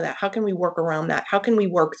heal some of that? How can we work around that? How can we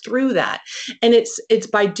work through that? And it's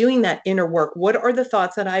by doing that inner work. What are the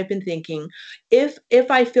thoughts that I've been thinking? If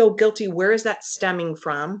I feel guilty, where is that stemming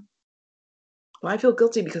from? Well, I feel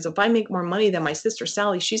guilty because if I make more money than my sister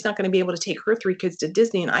Sally, she's not going to be able to take her 3 kids to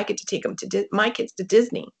Disney, and I get to take them to my kids to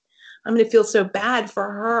Disney. I'm going to feel so bad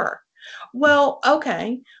for her. Well,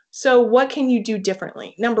 okay. So what can you do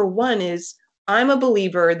differently? Number one is, I'm a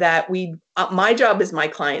believer that my job is my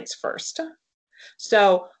clients first.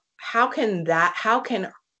 So how can that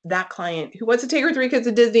client who wants to take her 3 kids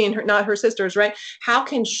to Disney and not her sisters, right? How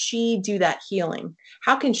can she do that healing?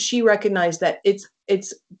 How can she recognize that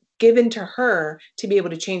it's given to her to be able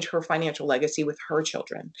to change her financial legacy with her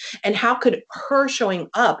children? And how could her showing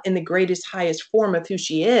up in the greatest, highest form of who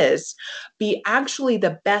she is be actually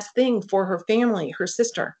the best thing for her family, her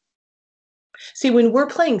sister? See, when we're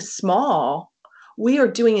playing small, we are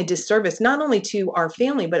doing a disservice not only to our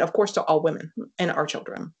family, but of course to all women and our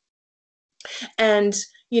children. And,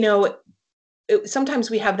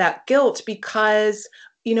 sometimes we have that guilt because,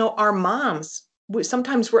 our moms,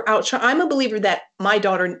 sometimes we're out. I'm a believer that my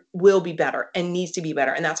daughter will be better and needs to be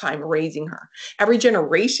better. And that's how I'm raising her. Every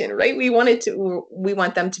generation, right? We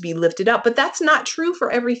want them to be lifted up, but that's not true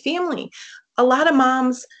for every family. A lot of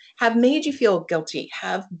moms have made you feel guilty,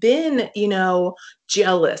 have been,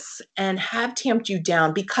 jealous, and have tamped you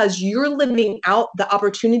down because you're living out the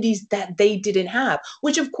opportunities that they didn't have,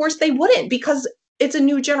 which of course they wouldn't, because it's a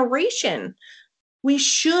new generation. We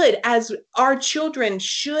should, as our children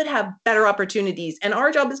should have better opportunities, and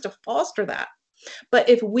our job is to foster that. But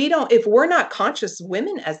if we're not conscious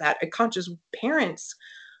women as that, conscious parents,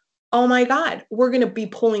 oh my God, we're going to be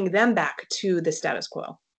pulling them back to the status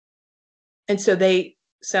quo. And so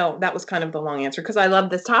that was kind of the long answer, because I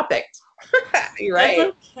love this topic. You're right.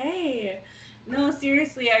 That's okay. No,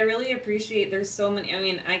 seriously, I really appreciate, there's so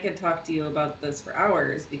many, I could talk to you about this for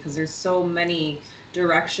hours because there's so many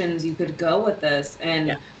directions you could go with this.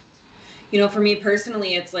 And, for me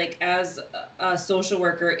personally, it's like, as a social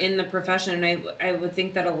worker in the profession, and I would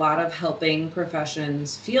think that a lot of helping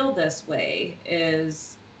professions feel this way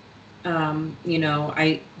is,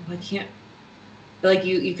 I can't, like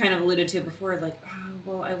you kind of alluded to before, like, oh,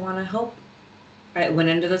 well, I want to help. I went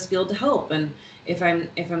into this field to help, and if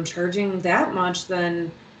I'm charging that much,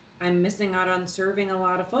 then I'm missing out on serving a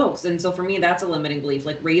lot of folks. And so for me, that's a limiting belief.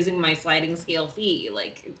 Like raising my sliding scale fee,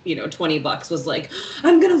 like, you know, $20 was like,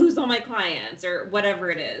 I'm gonna lose all my clients or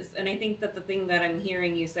whatever it is. And I think that the thing that I'm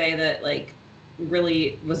hearing you say that like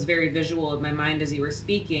really was very visual in my mind as you were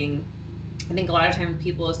speaking, I think a lot of times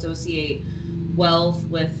people associate wealth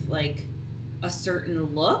with like a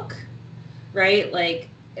certain look, right? Like,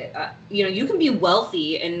 you know, you can be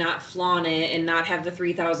wealthy and not flaunt it and not have the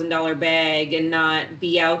 $3,000 bag and not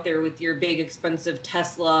be out there with your big expensive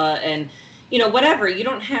Tesla and, you know, whatever. You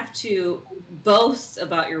don't have to boast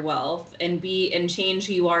about your wealth and change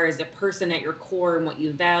who you are as a person at your core and what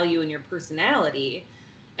you value and your personality.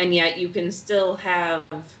 And yet you can still have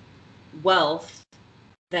wealth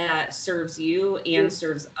that serves you and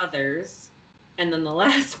serves others. And then the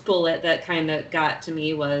last bullet that kind of got to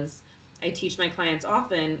me was I teach my clients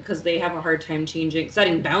often because they have a hard time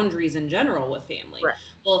setting boundaries in general with family. Right.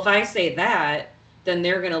 Well, if I say that, then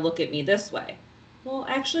they're going to look at me this way. Well,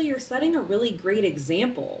 actually, you're setting a really great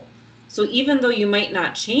example. So even though you might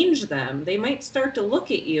not change them, they might start to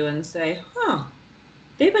look at you and say, huh,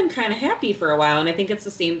 they've been kind of happy for a while. And I think it's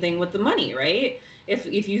the same thing with the money, right? If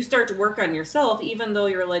you start to work on yourself, even though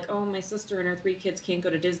you're like, oh, my sister and her 3 kids can't go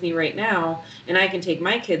to Disney right now, and I can take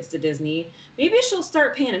my kids to Disney, maybe she'll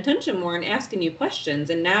start paying attention more and asking you questions.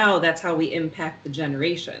 And now that's how we impact the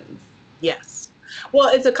generations. Yes. Well,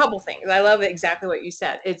 it's a couple things. I love exactly what you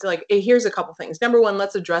said. It's like, here's a couple things. Number one,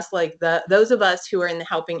 let's address like those of us who are in the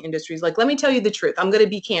helping industries. Like, let me tell you the truth. I'm going to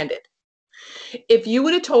be candid. If you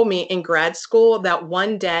would have told me in grad school that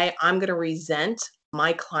one day I'm going to resent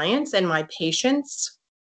my clients and my patients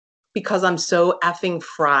because I'm so effing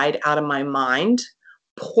fried out of my mind,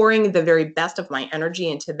 pouring the very best of my energy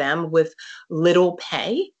into them with little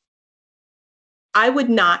pay, I would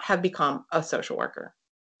not have become a social worker.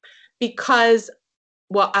 Because,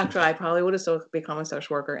 well, actually, I probably would have still become a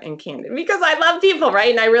social worker in Camden because I love people, right?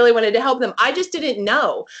 And I really wanted to help them. I just didn't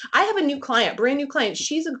know. I have a new client, brand new client.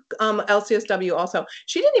 She's a LCSW also.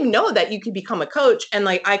 She didn't even know that you could become a coach, and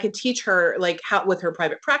like I could teach her like how with her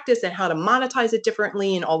private practice and how to monetize it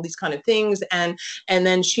differently and all these kind of things. And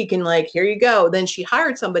then she can like, here you go. Then she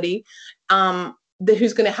hired somebody.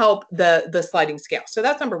 Who's going to help the sliding scale. So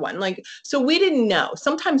that's number one. Like, so we didn't know.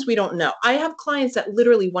 Sometimes we don't know. I have clients that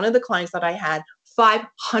literally, one of the clients that I had,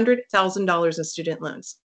 $500,000 in student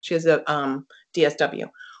loans. She has a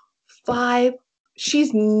DSW.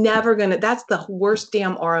 She's never gonna. That's the worst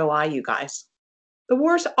damn ROI, you guys. The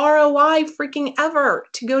worst ROI freaking ever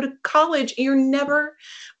to go to college. You're never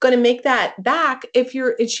going to make that back if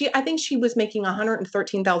you're. I think she was making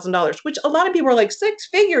 $113,000, which a lot of people are like 6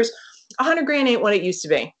 figures. 100 grand ain't what it used to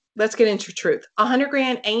be. Let's get into truth. 100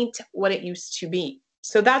 grand ain't what it used to be.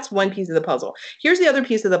 So that's one piece of the puzzle. Here's the other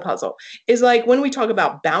piece of the puzzle is like when we talk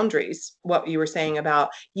about boundaries, what you were saying about,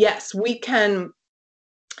 yes, we can,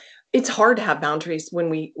 it's hard to have boundaries when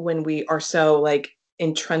we are so like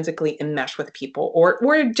intrinsically enmeshed with people or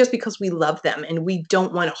just because we love them and we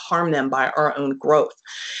don't want to harm them by our own growth.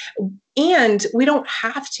 And we don't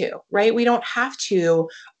have to, right? We don't have to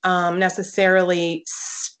necessarily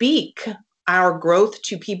speak our growth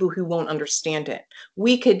to people who won't understand it.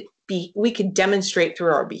 We could demonstrate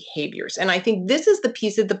through our behaviors. And I think this is the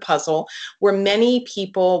piece of the puzzle where many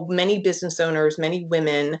people, many business owners, many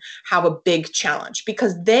women have a big challenge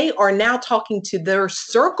because they are now talking to their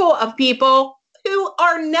circle of people who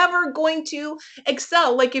are never going to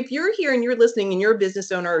excel. Like if you're here and you're listening and you're a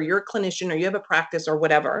business owner or you're a clinician or you have a practice or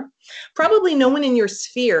whatever, probably no one in your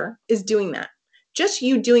sphere is doing that. Just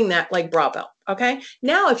you doing that, like bravo. Okay.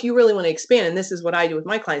 Now, if you really want to expand, and this is what I do with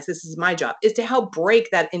my clients, this is my job, is to help break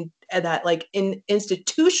that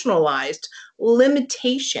institutionalized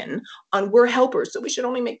limitation on we're helpers, so we should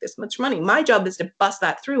only make this much money. My job is to bust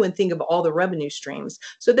that through and think of all the revenue streams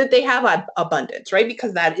so that they have abundance, right?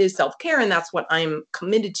 Because that is self-care, and that's what I'm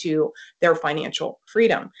committed to, their financial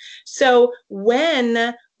freedom. So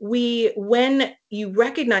when you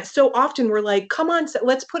recognize, so often we're like, come on,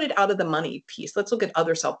 let's put it out of the money piece. Let's look at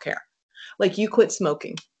other self-care. Like you quit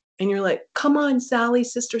smoking and you're like, come on, Sally,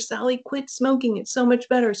 sister Sally, quit smoking. It's so much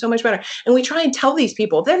better, so much better. And we try and tell these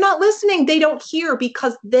people, they're not listening. They don't hear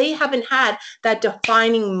because they haven't had that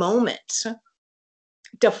defining moment.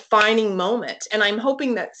 And I'm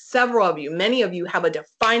hoping that several of you, many of you have a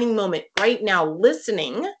defining moment right now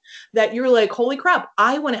listening that you're like, holy crap,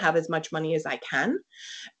 I want to have as much money as I can.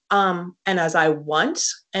 And as I want,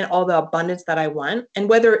 and all the abundance that I want, and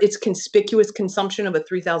whether it's conspicuous consumption of a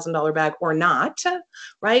 $3,000 bag or not,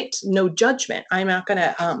 right? No judgment. I'm not going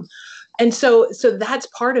to And so that's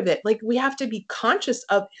part of it. Like, we have to be conscious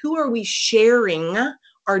of who are we sharing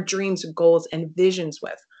our dreams, goals, and visions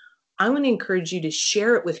with. I want to encourage you to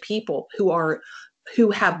share it with people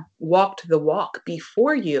who have walked the walk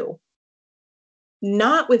before you,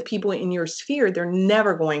 not with people in your sphere. They're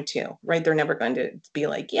never going to, right? They're never going to be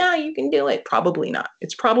like, yeah, you can do it. Probably not.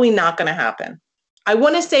 It's probably not going to happen. I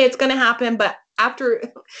want to say it's going to happen, but after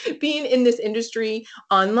being in this industry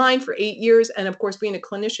online for 8 years, and of course being a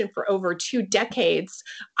clinician for over 2 decades,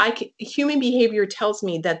 human behavior tells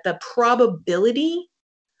me that the probability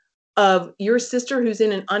of your sister who's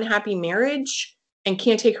in an unhappy marriage and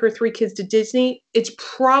can't take her 3 kids to Disney, it's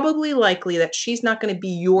probably likely that she's not going to be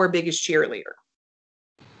your biggest cheerleader.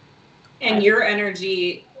 And your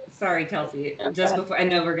energy, sorry, Kelsey, just before, I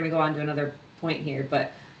know we're going to go on to another point here,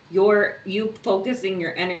 but you focusing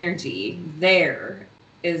your energy there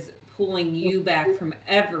is pulling you back from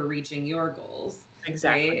ever reaching your goals.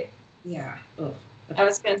 Exactly. Right? Yeah. Ugh. I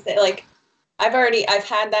was going to say, like, I've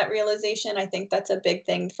had that realization. I think that's a big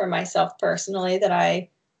thing for myself personally, that I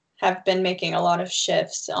have been making a lot of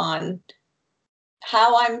shifts on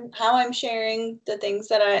how I'm sharing the things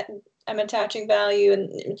that I'm attaching value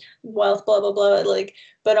and wealth, blah, blah, blah, like,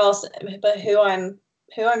 but who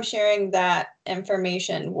I'm sharing that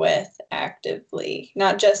information with actively,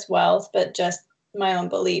 not just wealth, but just my own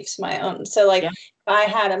beliefs, my own. So like, if I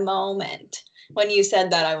had a moment when you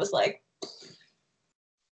said that, I was like,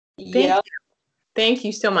 yeah. Thank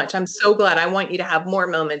you so much. I'm so glad. I want you to have more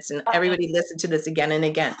moments, and everybody listen to this again and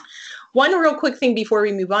again. One real quick thing before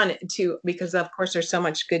we move on to, because of course there's so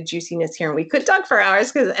much good juiciness here and we could talk for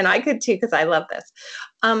hours, and I could too, because I love this.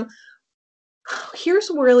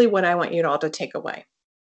 Here's really what I want you all to take away.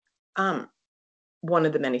 One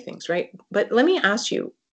of the many things, right? But let me ask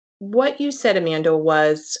you, what you said, Amanda,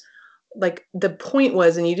 was like, the point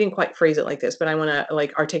was, and you didn't quite phrase it like this, but I want to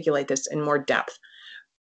like articulate this in more depth.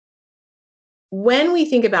 When we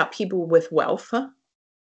think about people with wealth,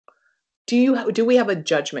 do we have a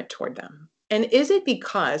judgment toward them? And is it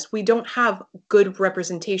because we don't have good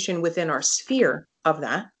representation within our sphere of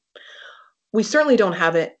that? We certainly don't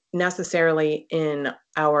have it necessarily in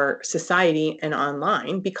our society and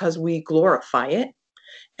online, because we glorify it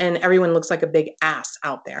and everyone looks like a big ass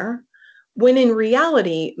out there. When in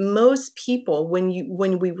reality, most people, when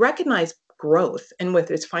we recognize growth, and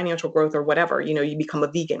whether it's financial growth or whatever, you become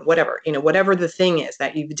a vegan, whatever, whatever the thing is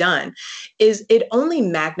that you've done, is it only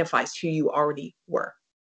magnifies who you already were.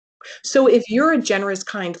 So if you're a generous,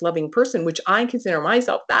 kind, loving person, which I consider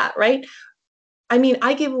myself that, right? I mean,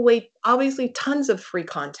 I give away obviously tons of free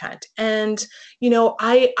content, and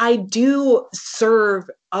I do serve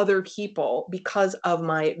other people because of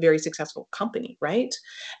my very successful company, right?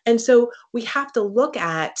 And so we have to look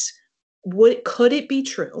at, could it be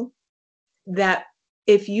true that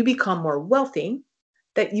if you become more wealthy,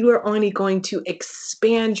 that you are only going to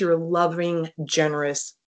expand your loving,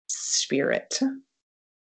 generous spirit?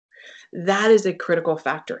 That is a critical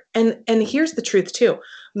factor. And here's the truth too.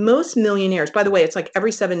 Most millionaires, by the way, it's like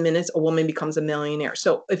every 7 minutes, a woman becomes a millionaire.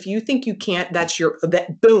 So if you think you can't,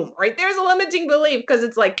 that boom, right? There's a limiting belief, because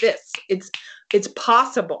it's like this. It's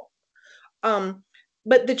possible.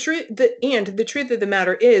 But the truth of the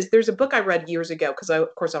matter is, there's a book I read years ago, because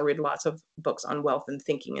of course I'll read lots of books on wealth and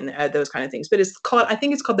thinking and those kind of things, but I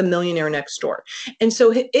think it's called The Millionaire Next Door. And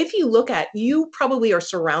so if you look at, you probably are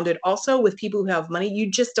surrounded also with people who have money. You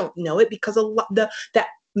just don't know it, because that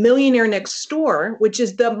millionaire next door, which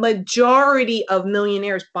is the majority of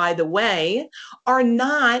millionaires, by the way, are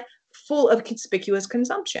not full of conspicuous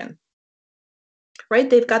consumption, right?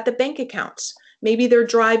 They've got the bank accounts. Maybe they're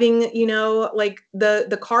driving, like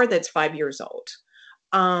the car that's 5 years old,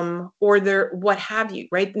 or they're what have you,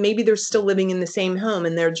 right? Maybe they're still living in the same home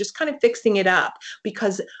and they're just kind of fixing it up,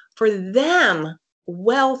 because for them,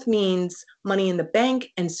 wealth means money in the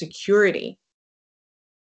bank and security,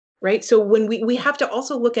 right? So when we have to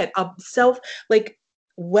also look at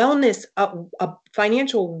wellness,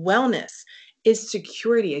 financial wellness is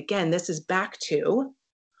security. Again, this is back to,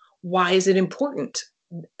 why is it important?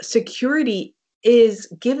 Security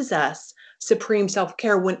gives us supreme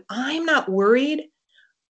self-care. When I'm not worried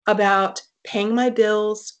about paying my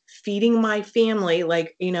bills, feeding my family,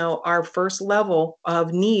 like, our first level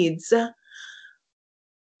of needs,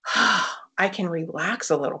 I can relax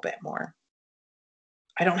a little bit more.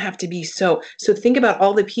 I don't have to be so think about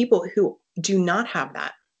all the people who do not have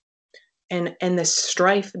that, and the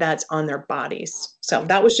strife that's on their bodies. So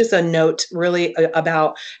that was just a note really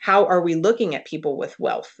about how are we looking at people with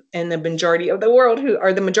wealth. And the majority of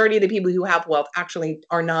the people who have wealth actually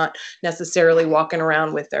are not necessarily walking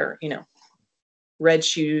around with their, red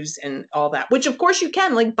shoes and all that, which of course you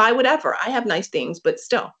can like buy whatever. I have nice things, but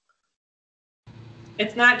still.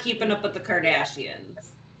 It's not keeping up with the Kardashians.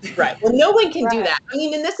 Right. Well, no one can do that. I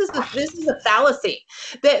mean, and this is a fallacy.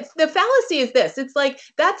 The fallacy is this. It's like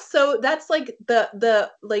that's like the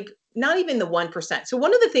like not even the 1%. So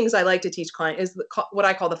one of the things I like to teach clients is what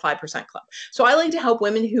I call the 5% club. So I like to help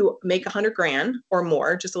women who make 100 grand or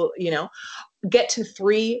more, just get to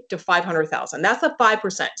 $300,000 to $500,000. That's the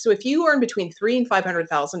 5%. So if you earn between $300,000 and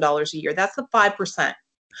 $500,000 a year, that's the 5%.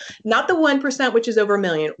 Not the 1%, which is over $1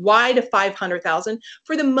 million. Why to 500,000?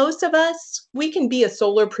 For the most of us, we can be a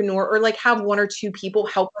solopreneur or like have one or two people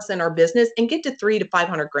help us in our business and get to 300 to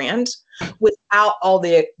 500 grand without all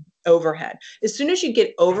the overhead. As soon as you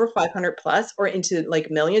get over 500 plus or into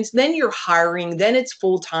like millions, then you're hiring, then it's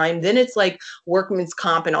full time, then it's like workman's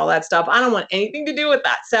comp and all that stuff. I don't want anything to do with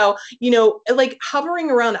that. So, like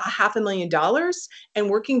hovering around $500,000 and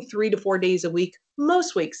working 3 to 4 days a week,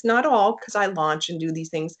 most weeks, not all, because I launch and do these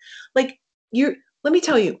things. Like let me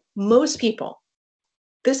tell you, most people,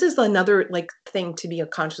 this is another like thing to be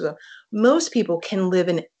conscious of. Most people can live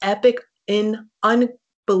an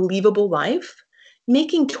unbelievable life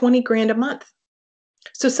making 20 grand a month.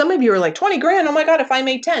 So some of you are like 20 grand. Oh my God, if I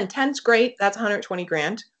made 10's great. That's 120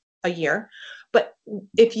 grand a year. But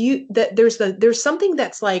if there's something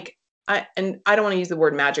that's like, I don't want to use the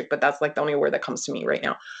word magic, but that's like the only word that comes to me right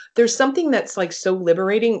now. There's something that's like so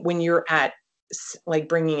liberating when you're at like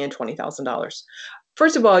bringing in $20,000.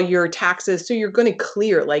 First of all, your taxes, so you're going to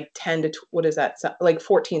clear like 10 to what is that? Like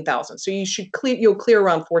 14,000. So you'll clear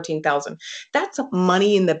around 14,000. That's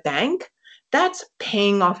money in the bank. That's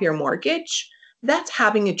paying off your mortgage. That's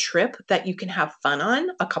having a trip that you can have fun on,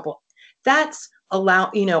 that's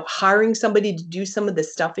hiring somebody to do some of the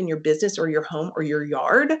stuff in your business or your home or your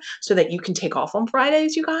yard so that you can take off on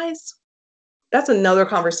Fridays, you guys. That's another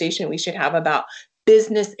conversation we should have about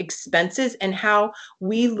business expenses and how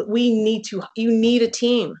you need a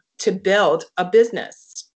team to build a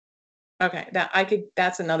business. Okay,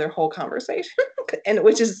 that's another whole conversation and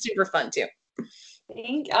which is super fun too.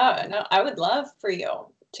 No, I would love for you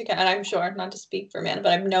to, and I'm sure, not to speak for Amanda,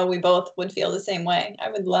 but I know we both would feel the same way. I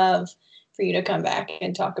would love for you to come back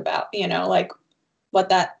and talk about, like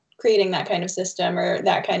creating that kind of system or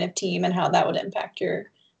that kind of team and how that would impact your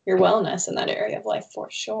wellness in that area of life for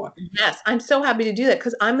sure. Yes, I'm so happy to do that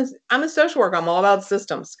because I'm a social worker. I'm all about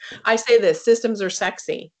systems. I say this, systems are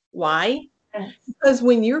sexy. Why? Yes. Because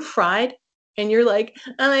when you're fried and you're like,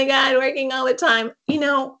 oh my God, working all the time,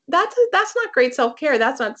 that's not great self-care.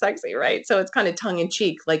 That's not sexy, right? So it's kind of tongue in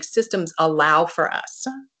cheek. Like systems allow for us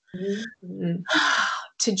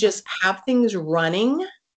to just have things running.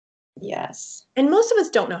 Yes. And most of us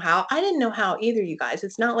don't know how. I didn't know how either, you guys.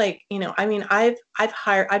 It's not like, I've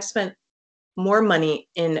spent more money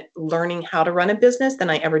in learning how to run a business than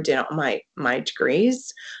I ever did on my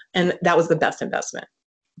degrees. And that was the best investment.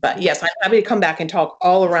 But yes, I'm happy to come back and talk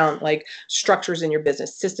all around like structures in your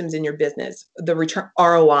business, systems in your business, the return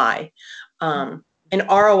ROI, and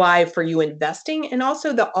ROI for you investing, and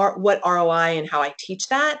also what ROI and how I teach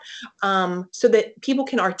that, so that people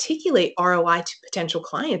can articulate ROI to potential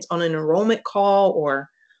clients on an enrollment call or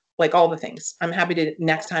like all the things. I'm happy to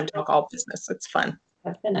next time talk all business. It's fun.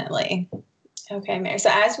 Definitely. Okay, Mary. So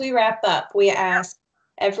as we wrap up, we ask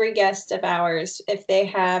every guest of ours if they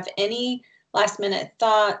have any last minute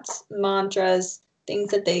thoughts, mantras,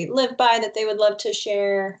 things that they live by that they would love to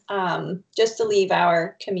share, just to leave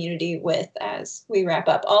our community with as we wrap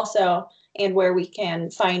up also, and where we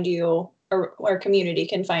can find you or our community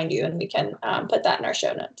can find you, and we can put that in our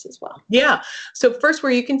show notes as well. Yeah. So first,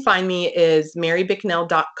 where you can find me is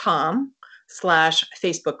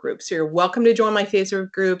marybicknell.com/Facebook group. So you're welcome to join my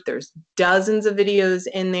Facebook group. There's dozens of videos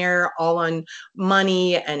in there, all on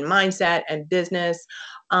money and mindset and business.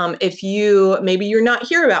 If maybe you're not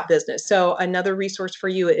here about business. So another resource for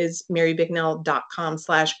you is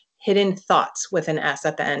marybicknell.com/hidden thoughts with an S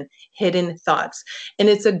at the end, hidden thoughts. And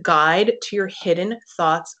it's a guide to your hidden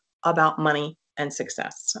thoughts about money and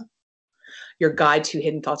success. Your guide to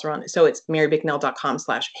hidden thoughts around it. So it's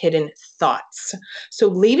marybicknell.com/hidden thoughts. So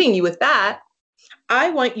leaving you with that, I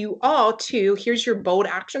want you all to, here's your bold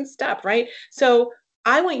action step, right? So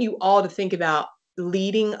I want you all to think about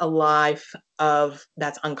leading a life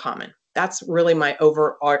that's uncommon. That's really my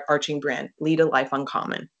overarching brand, lead a life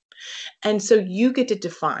uncommon. And so you get to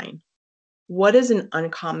define, what does an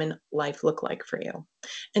uncommon life look like for you?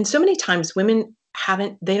 And so many times women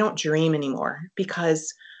they don't dream anymore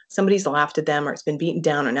because somebody's laughed at them or it's been beaten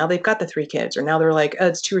down, or now they've got the 3 kids, or now they're like, oh,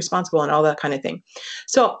 it's too responsible and all that kind of thing.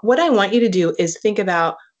 So what I want you to do is think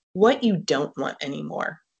about what you don't want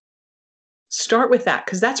anymore. Start with that,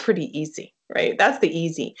 because that's pretty easy. right? That's the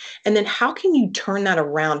easy. And then how can you turn that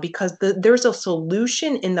around? Because there's a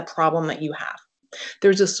solution in the problem that you have.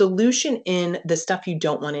 There's a solution in the stuff you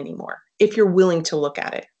don't want anymore, if you're willing to look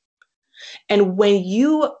at it. And when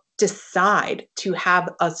you decide to have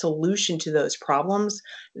a solution to those problems,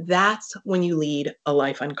 that's when you lead a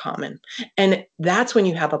life uncommon. And that's when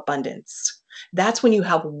you have abundance. That's when you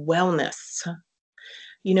have wellness.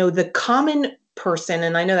 The common person,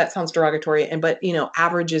 and I know that sounds derogatory, but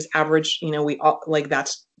average is average, we all like,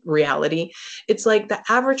 that's reality. It's like the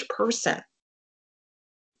average person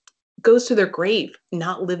goes to their grave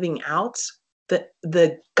not living out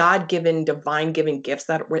the God-given, divine-given gifts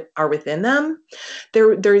that are within them.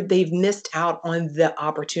 They've missed out on the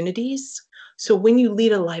opportunities. So when you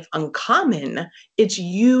lead a life uncommon, it's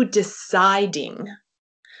you deciding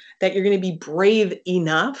that you're going to be brave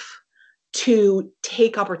enough to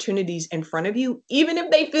take opportunities in front of you, even if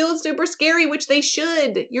they feel super scary, which they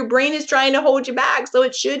should. Your brain is trying to hold you back, so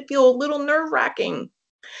it should feel a little nerve-wracking.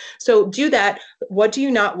 So do that. What do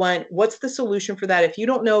you not want? What's the solution for that? If you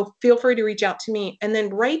don't know, feel free to reach out to me, and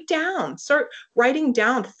then start writing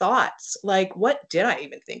down thoughts like, what did I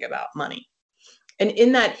even think about money? And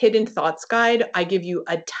in that hidden thoughts guide, I give you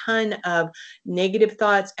a ton of negative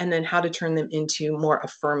thoughts and then how to turn them into more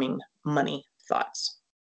affirming money thoughts.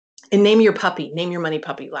 And name your money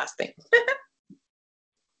puppy, last thing.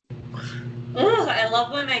 Ugh, I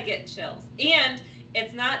love when I get chills. And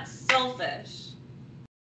it's not selfish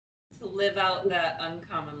to live out that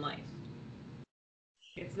uncommon life.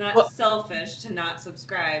 It's not selfish to not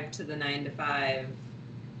subscribe to the 9 to 5,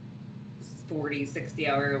 40,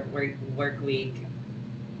 60-hour work week.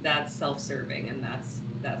 That's self-serving, and that's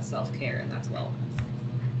self-care, and that's wellness.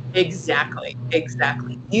 Exactly.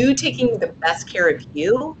 You taking the best care of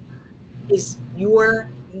you is your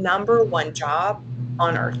number one job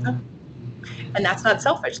on earth. And that's not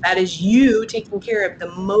selfish. That is you taking care of the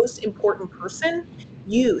most important person,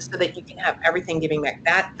 you, so that you can have everything giving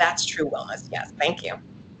back. That's true wellness. Yes. Thank you.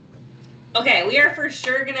 Okay. We are for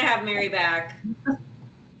sure going to have Mary back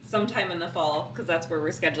sometime in the fall, because that's where we're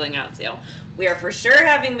scheduling out to. We are for sure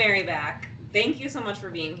having Mary back. Thank you so much for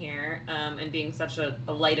being here and being such a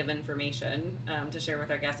light of information to share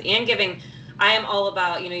with our guests and giving. I am all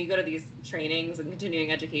about, you go to these trainings and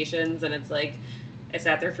continuing educations, and it's like I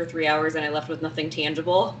sat there for 3 hours and I left with nothing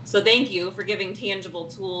tangible. So thank you for giving tangible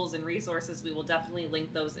tools and resources. We will definitely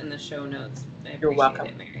link those in the show notes. You're welcome.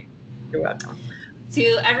 It, Mary. You're welcome.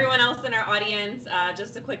 To everyone else in our audience,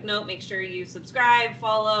 just a quick note, make sure you subscribe,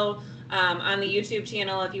 follow on the YouTube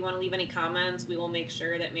channel. If you want to leave any comments, we will make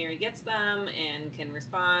sure that Mary gets them and can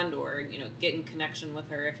respond, or get in connection with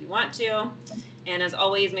her if you want to. And as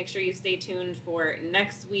always, make sure you stay tuned for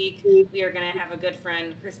next week. We are going to have a good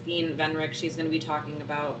friend, Christine Venrick. She's going to be talking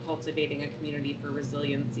about cultivating a community for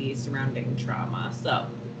resiliency surrounding trauma. So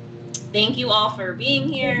thank you all for being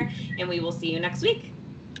here, and we will see you next week.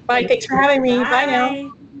 Bye. Thanks for having me. Bye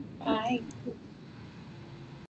now. Bye.